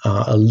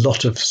a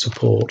lot of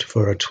support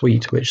for a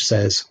tweet which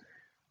says,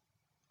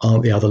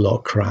 aren't the other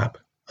lot crap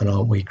and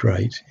aren't we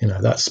great?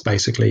 That's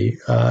basically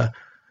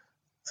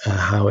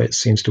how it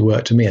seems to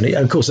work to me. And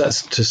of course,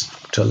 that's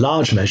just to a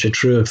large measure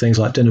true of things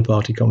like dinner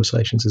party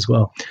conversations as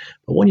well.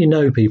 But when you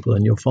know people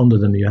and you're fond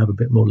of them, you have a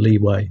bit more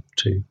leeway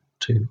to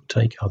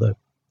take other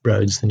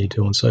roads than you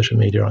do on social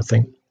media, I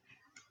think.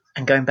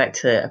 And going back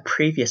to a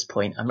previous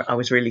point, I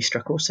was really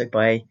struck also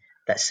by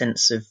that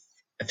sense of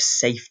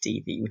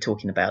safety that you were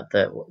talking about,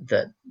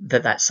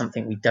 that's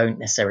something we don't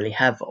necessarily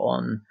have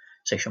on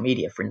social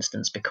media, for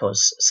instance,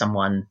 because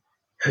someone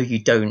who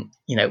you don't,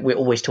 we're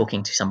always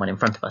talking to someone in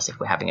front of us if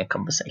we're having a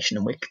conversation,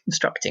 and we're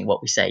constructing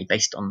what we say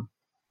based on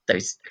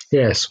those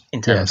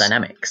internal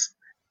dynamics.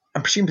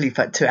 And presumably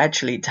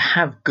to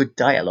have good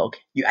dialogue,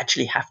 you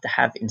actually have to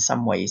have, in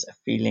some ways, a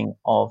feeling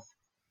of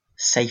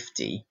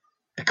safety,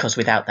 because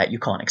without that, you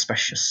can't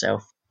express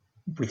yourself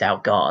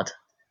without guard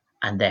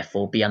and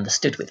therefore be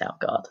understood without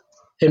guard.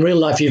 In real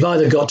life, you've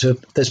either got to,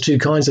 there's two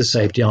kinds of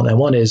safety, aren't there?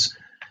 One is,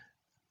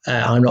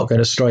 I'm not going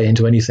to stray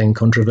into anything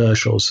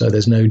controversial, so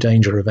there's no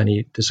danger of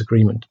any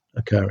disagreement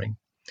occurring.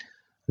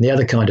 And the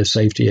other kind of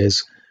safety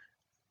is,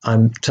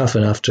 I'm tough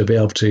enough to be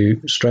able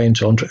to stray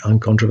into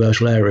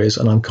uncontroversial areas,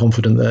 and I'm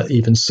confident that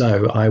even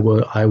so, I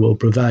will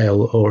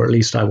prevail, or at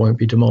least I won't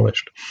be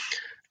demolished.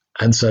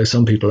 And so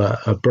some people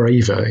are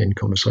braver in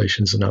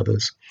conversations than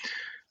others.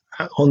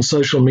 On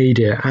social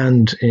media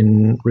and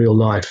in real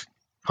life,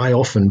 I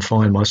often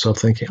find myself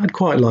thinking, I'd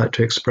quite like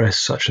to express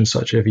such and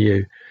such a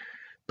view.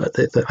 but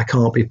that I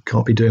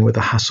can't be doing with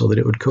the hassle that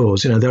it would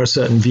cause. There are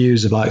certain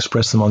views, if I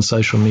express them on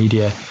social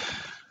media.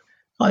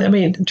 I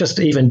mean, just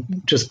even,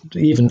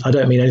 I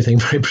don't mean anything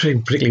very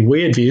particularly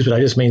weird views, but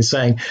I just mean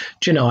saying,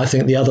 I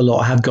think the other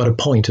lot have got a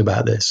point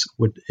about this,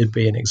 would it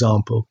be an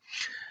example.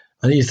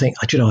 And you think,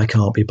 I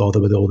can't be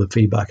bothered with all the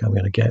feedback I'm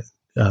going to get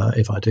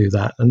if I do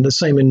that. And the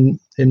same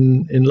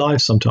in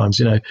life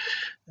sometimes. I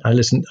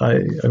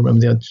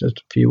remember just a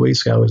few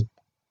weeks ago, I was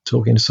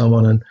talking to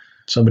someone and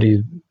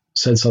somebody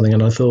said something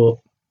and I thought,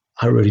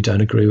 I really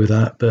don't agree with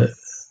that, but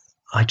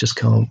I just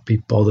can't be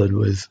bothered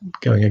with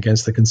going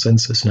against the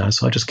consensus now.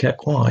 So I just kept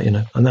quiet,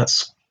 and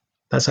that's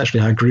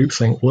actually how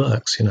groupthink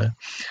works,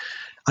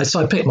 So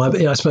I pick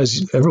I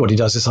suppose everybody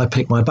does this. I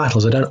pick my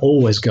battles. I don't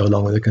always go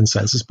along with the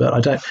consensus, but I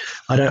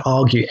don't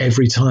argue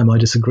every time I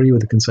disagree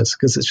with the consensus,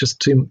 because it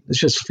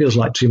just feels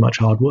like too much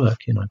hard work,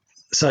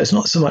 So it's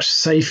not so much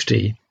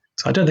safety.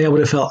 So I don't think I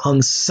would have felt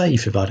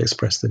unsafe if I'd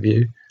expressed the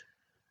view.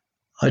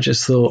 I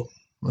just thought,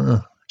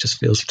 it just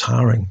feels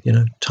tiring,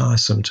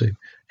 tiresome to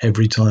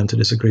every time to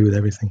disagree with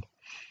everything.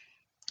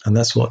 And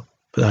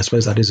but I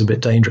suppose that is a bit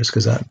dangerous,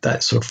 because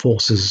that sort of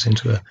forces us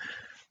into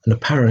an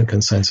apparent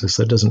consensus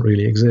that doesn't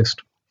really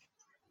exist.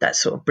 That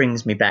sort of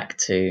brings me back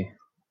to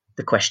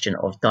the question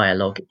of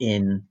dialogue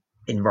in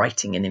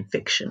writing and in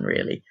fiction,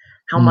 really.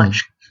 How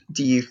much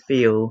do you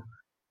feel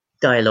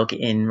dialogue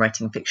in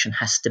writing fiction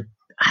has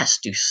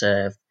to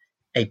serve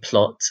a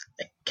plot,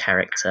 a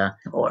character,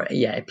 or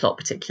a plot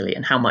particularly,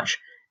 and how much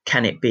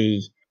can it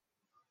be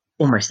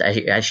almost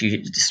as you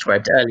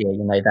described earlier,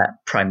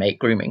 that primate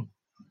grooming?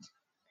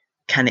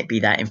 Can it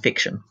be that in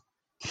fiction?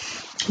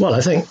 Well,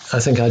 I think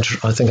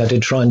I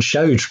did try and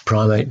show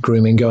primate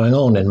grooming going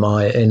on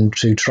in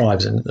Two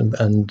Tribes,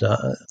 and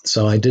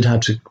so I did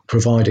have to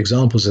provide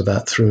examples of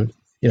that through,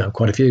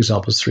 quite a few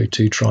examples through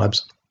Two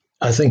Tribes.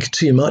 I think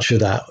too much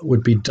of that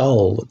would be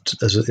dull.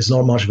 It's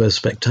not much of a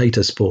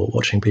spectator sport,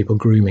 watching people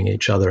grooming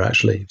each other,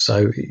 actually.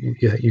 So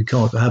you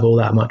can't have all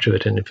that much of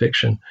it in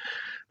fiction.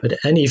 But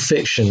any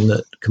fiction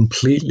that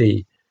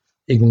completely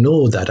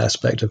ignored that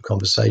aspect of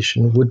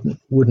conversation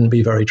wouldn't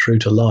be very true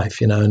to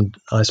life, And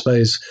I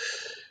suppose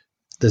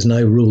there's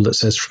no rule that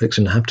says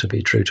fiction have to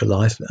be true to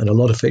life, and a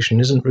lot of fiction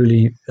isn't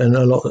really,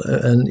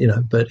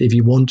 But if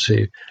you want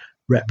to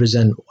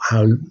represent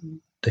how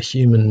the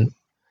human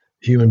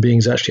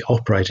beings actually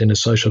operate in a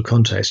social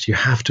context, you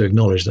have to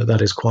acknowledge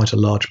that is quite a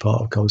large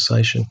part of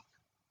conversation.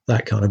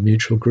 That kind of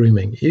mutual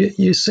grooming.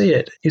 You see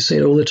it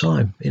all the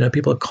time.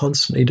 People are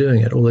constantly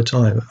doing it all the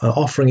time,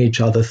 offering each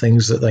other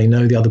things that they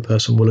know the other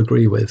person will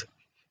agree with,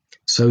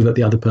 so that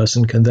the other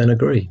person can then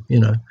agree.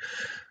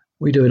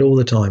 We do it all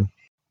the time.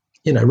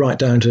 Right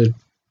down to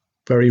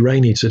very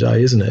rainy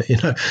today, isn't it?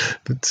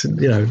 But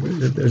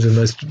there's the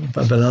most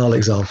banal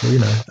example.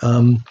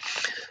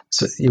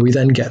 So we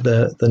then get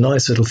the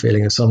nice little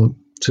feeling of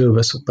two of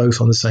us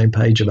both on the same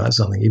page about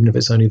something, even if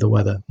it's only the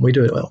weather. We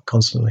do it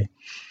constantly.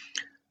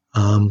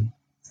 And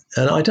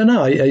I don't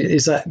know,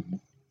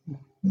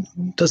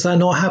 does that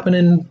not happen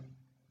in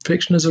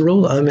fiction as a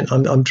rule? I mean,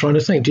 I'm trying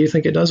to think. Do you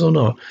think it does or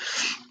not?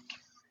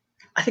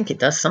 I think it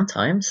does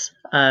sometimes.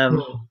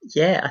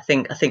 Yeah, I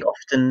think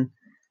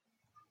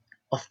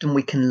often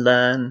we can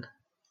learn,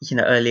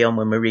 early on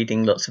when we're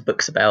reading lots of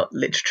books about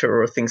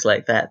literature or things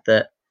like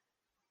that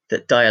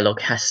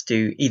dialogue has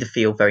to either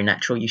feel very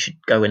natural. You should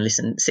go and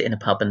sit in a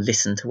pub and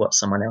listen to what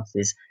someone else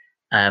is.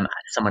 And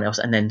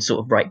then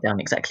sort of write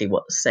down exactly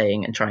what they're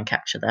saying and try and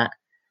capture that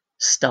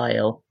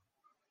style,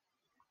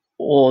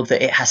 or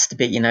that it has to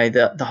be,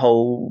 the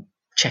whole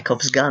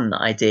Chekhov's gun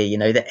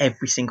idea, that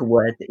every single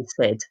word that is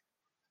said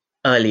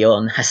early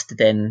on has to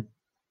then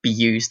be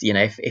used.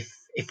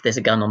 If there's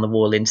a gun on the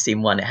wall in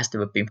scene 1, it has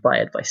to have been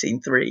fired by scene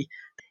 3.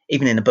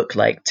 Even in a book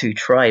like Two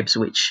Tribes,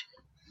 which,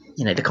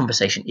 the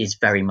conversation is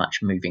very much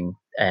moving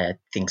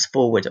things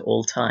forward at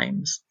all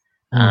times.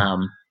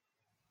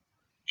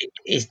 It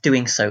is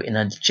doing so in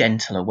a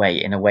gentler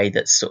way, in a way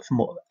that's sort of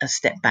more a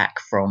step back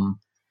from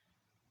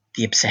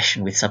the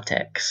obsession with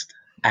subtext,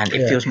 and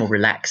it feels more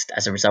relaxed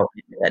as a result.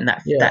 And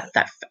that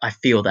I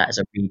feel that as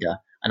a reader,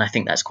 and I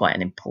think that's quite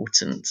an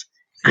important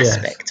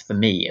aspect for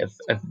me of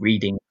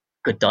reading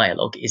good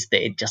dialogue, is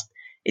that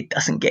it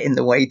doesn't get in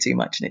the way too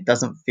much, and it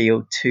doesn't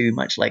feel too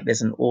much like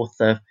there's an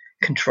author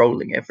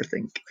controlling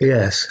everything.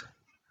 Yes,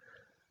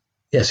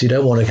 you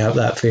don't want to have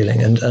that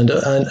feeling, and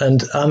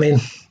I mean,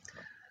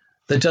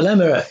 the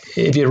dilemma,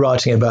 if you're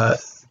writing about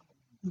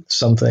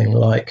something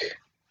like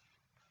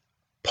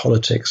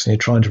politics and you're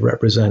trying to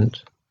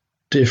represent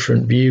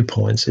different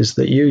viewpoints, is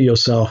that you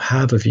yourself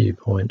have a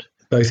viewpoint,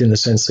 both in the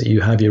sense that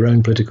you have your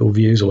own political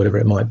views or whatever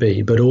it might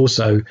be, but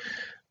also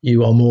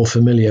you are more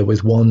familiar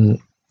with one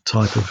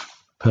type of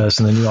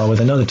person than you are with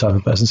another type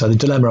of person. So the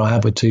dilemma I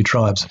have with Two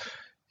Tribes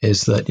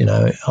is that,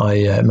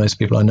 most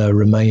people I know are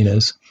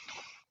Remainers.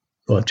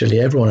 Well, actually,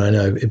 everyone I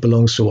know, it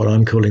belongs to what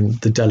I'm calling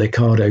the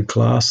delicado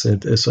class,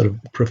 a sort of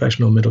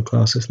professional middle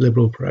classes,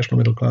 liberal professional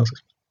middle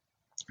classes.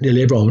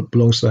 Nearly everyone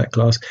belongs to that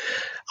class,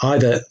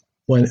 either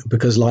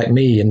because, like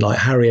me and like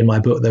Harry in my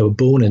book, they were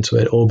born into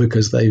it, or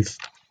because they've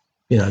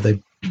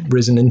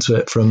risen into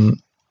it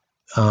from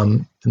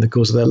in the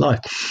course of their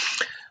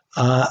life.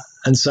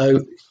 And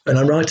so when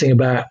I'm writing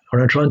about, or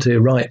I'm trying to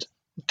write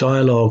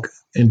dialogue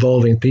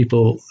involving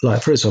people,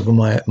 like, for example,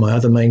 my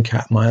other main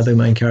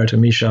character,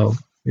 Michelle,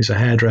 is a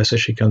hairdresser.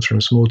 She comes from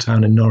a small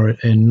town in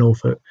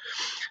Norfolk,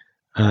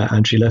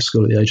 and she left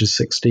school at the age of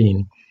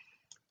 16.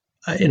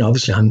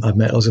 Obviously I've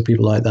met lots of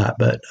people like that,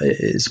 but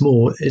it's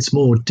more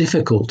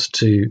difficult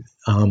to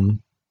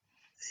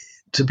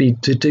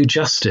do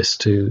justice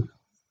to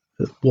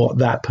what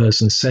that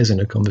person says in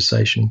a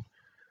conversation.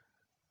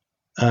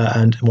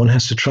 And one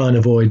has to try and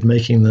avoid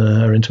making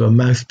her into a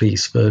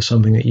mouthpiece for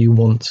something that you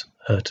want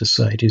her to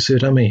say. Do you see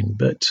what I mean?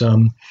 But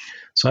so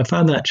I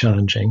found that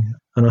challenging,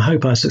 and I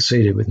hope I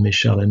succeeded with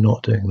Michelle in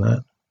not doing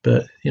that.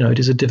 But it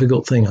is a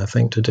difficult thing, I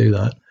think, to do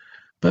that.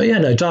 But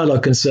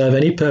dialogue can serve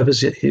any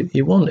purpose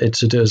you want it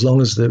to do, as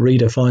long as the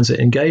reader finds it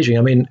engaging.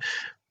 I mean,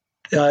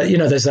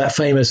 there's that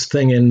famous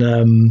thing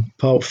in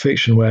Pulp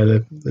Fiction where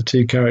the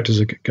two characters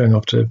are going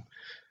off to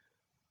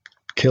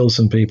kill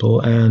some people,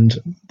 and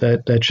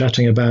they're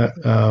chatting about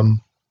the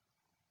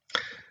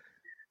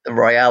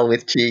Royale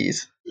with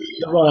cheese.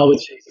 The Royale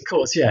with cheese, of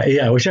course,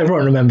 yeah, which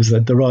everyone remembers,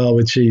 the Royale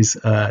with cheese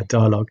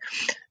dialogue,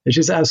 which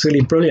is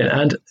absolutely brilliant.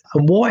 And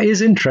what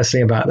is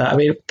interesting about that, I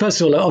mean, first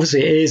of all,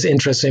 obviously it is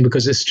interesting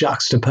because it's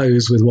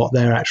juxtaposed with what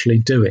they're actually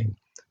doing.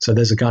 So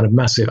there's a kind of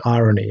massive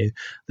irony.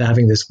 They're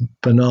having this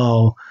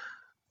banal,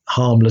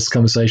 harmless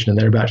conversation, and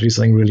they're about to do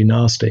something really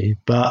nasty.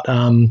 But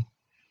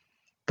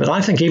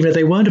I think even if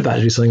they weren't about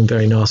to do something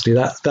very nasty,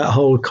 that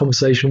whole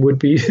conversation would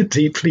be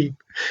deeply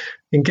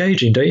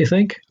engaging, don't you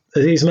think?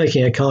 He's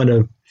making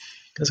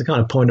there's a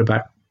kind of point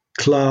about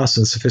class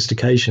and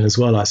sophistication as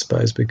well, I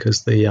suppose,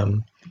 because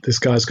this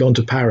guy's gone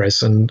to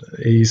Paris, and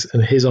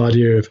his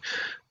idea of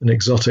an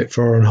exotic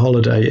foreign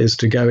holiday is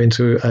to go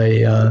into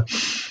a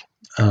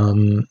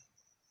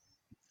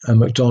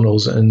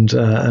McDonald's and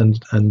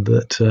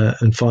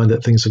find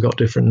that things have got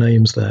different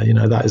names there.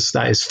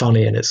 That is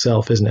funny in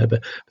itself, isn't it?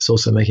 But it's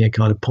also making a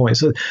kind of point.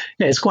 So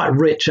yeah, it's quite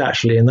rich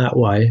actually in that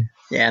way.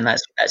 Yeah, and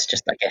that's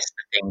just, I guess,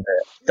 the thing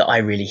that I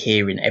really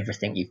hear in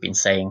everything you've been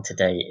saying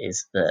today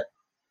is that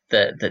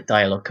the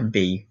dialogue can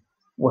be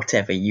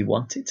whatever you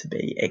want it to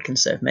be. It can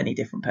serve many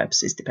different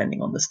purposes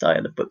depending on the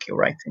style of book you're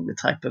writing, the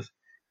type of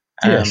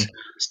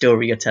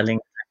story you're telling,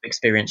 the type of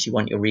experience you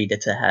want your reader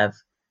to have.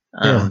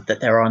 That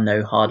there are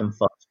no hard and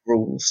fast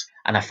rules.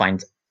 And I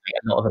find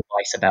a lot of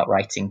advice about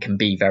writing can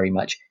be very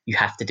much, you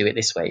have to do it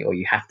this way, or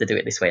you have to do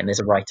it this way, and there's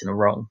a right and a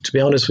wrong. To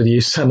be honest with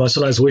you, Sam, I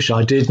sometimes wish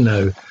I did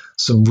know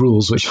some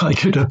rules which I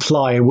could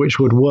apply and which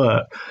would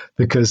work,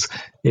 because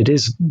it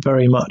is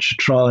very much a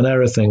trial and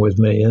error thing with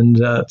me. And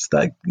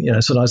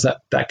sometimes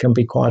that can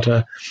be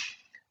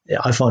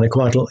I find it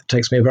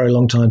takes me a very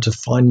long time to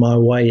find my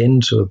way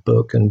into a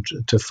book and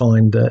to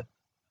find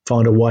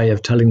a way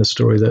of telling the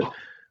story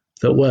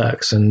that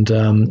works. And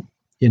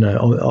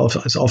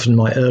often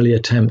my early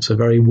attempts are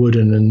very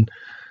wooden, and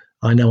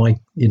I know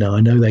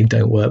they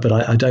don't work, but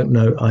I don't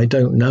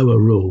know a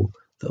rule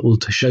that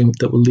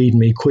will lead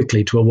me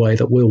quickly to a way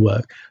that will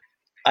work.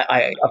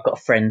 I've got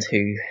a friend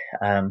who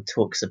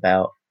talks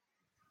about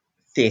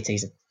theatre.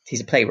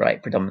 He's a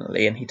playwright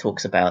predominantly, and he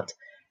talks about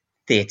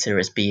theatre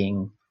as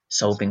being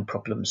solving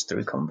problems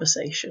through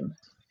conversation.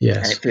 Yes,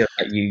 and it feels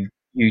like you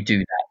do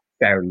that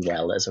very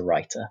well as a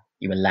writer.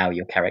 You allow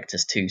your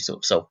characters to sort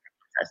of solve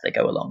as they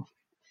go along.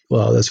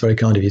 Well, that's very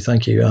kind of you.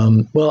 Thank you.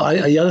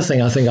 The other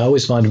thing I think I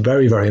always find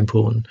very, very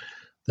important,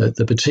 that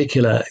the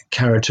particular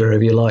character,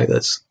 if you like,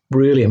 that's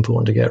really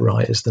important to get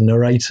right is the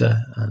narrator.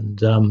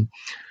 And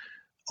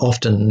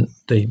often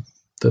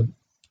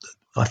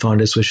I find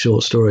this with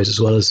short stories as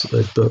well as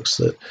with books,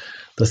 that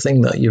the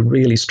thing that you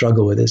really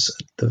struggle with is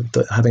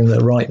having the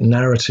right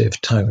narrative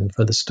tone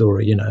for the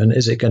story, and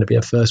is it going to be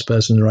a first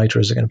person narrator?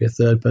 Is it going to be a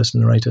third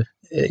person narrator?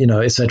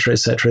 Et cetera, et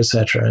cetera, et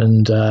cetera.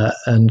 And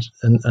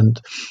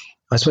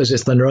I suppose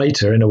it's the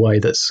narrator in a way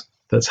that's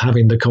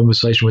having the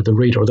conversation with the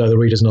reader, although the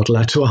reader's not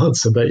allowed to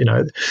answer, but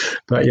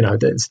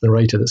it's the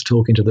narrator that's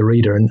talking to the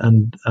reader.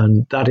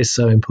 And that is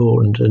so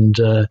important. And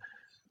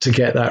to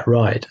get that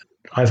right,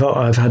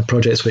 I've had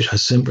projects which I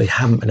simply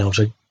haven't been able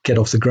to get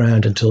off the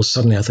ground until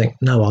suddenly I think,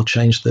 no, I'll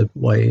change the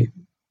way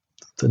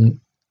the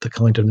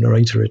kind of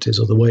narrator it is,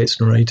 or the way it's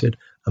narrated,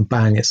 and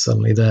bang, it's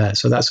suddenly there.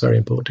 So that's very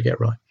important to get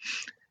right.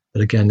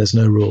 But again, there's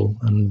no rule,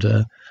 and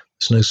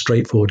there's no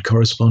straightforward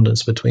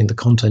correspondence between the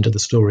content of the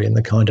story and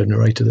the kind of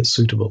narrator that's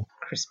suitable.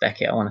 Chris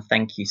Beckett, I want to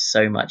thank you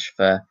so much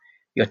for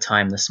your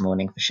time this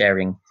morning, for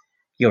sharing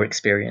your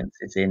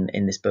experiences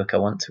in this book. I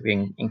want to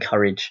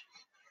encourage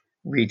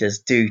readers,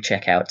 do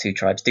check out Two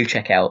Tribes, do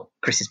check out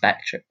Chris's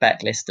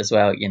backlist as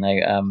well.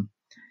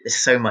 There's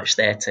so much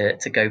there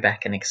to go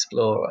back and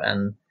explore,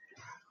 and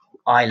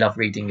I love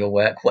reading your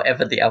work.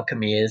 Whatever the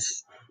alchemy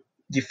is,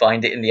 you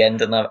find it in the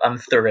end, and I'm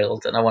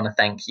thrilled, and I want to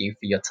thank you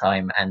for your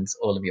time and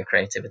all of your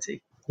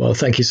creativity. Well,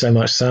 thank you so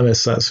much, Sam.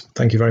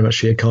 Thank you very much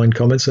for your kind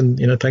comments, and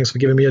thanks for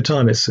giving me your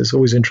time. It's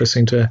always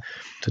interesting to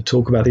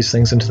talk about these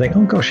things and to think,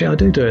 oh gosh, yeah, I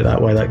do it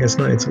that way.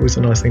 It's always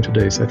a nice thing to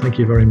do. So thank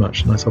you very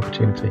much. Nice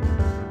opportunity.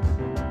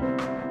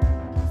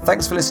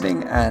 Thanks for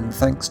listening, and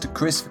thanks to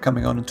Chris for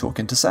coming on and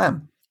talking to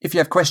Sam. If you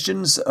have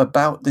questions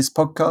about this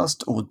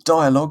podcast or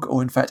dialogue,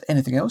 or in fact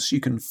anything else, you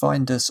can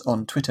find us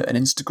on Twitter and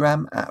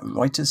Instagram at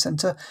Writers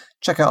Centre.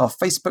 Check out our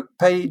Facebook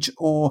page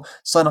or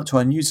sign up to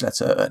our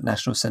newsletter at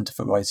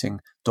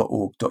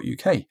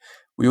nationalcentreforwriting.org.uk.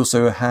 We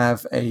also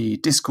have a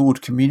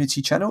Discord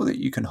community channel that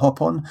you can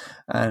hop on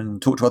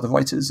and talk to other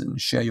writers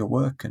and share your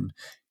work and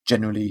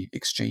generally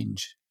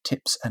exchange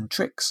tips and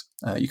tricks.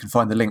 You can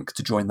find the link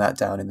to join that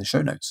down in the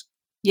show notes.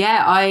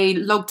 Yeah, I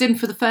logged in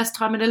for the first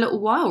time in a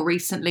little while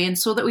recently and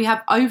saw that we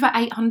have over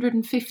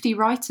 850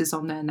 writers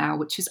on there now,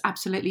 which is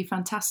absolutely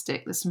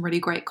fantastic. There's some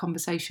really great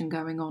conversation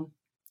going on.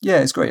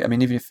 Yeah, it's great. I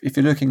mean, if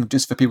you're looking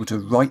just for people to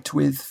write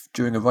with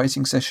during a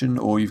writing session,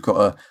 or you've got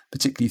a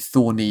particularly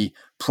thorny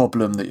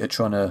problem that you're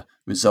trying to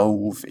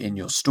resolve in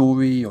your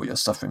story, or you're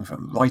suffering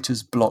from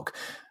writer's block,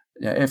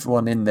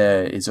 everyone in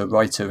there is a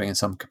writer in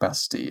some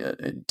capacity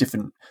at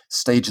different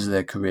stages of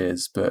their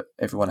careers, but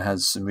everyone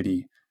has some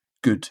really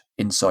good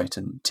insight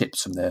and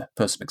tips from their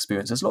personal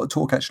experience. There's a lot of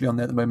talk actually on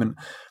there at the moment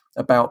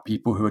about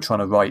people who are trying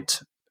to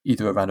write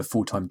either around a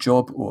full-time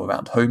job or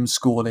around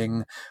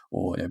homeschooling,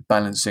 or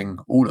balancing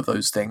all of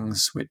those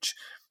things, which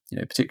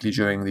particularly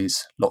during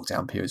these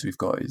lockdown periods we've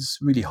got is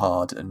really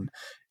hard, and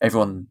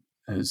everyone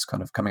is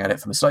kind of coming at it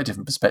from a slightly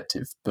different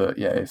perspective. But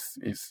yeah,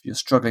 if you're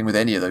struggling with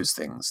any of those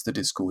things, the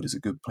Discord is a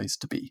good place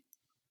to be.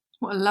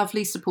 What a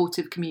lovely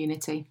supportive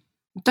community.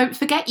 Don't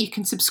forget, you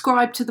can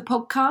subscribe to the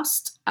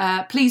podcast.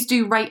 Please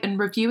do rate and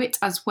review it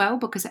as well,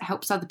 because it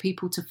helps other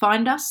people to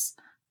find us.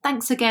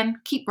 Thanks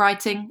again, keep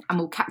writing, and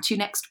we'll catch you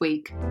next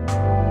week.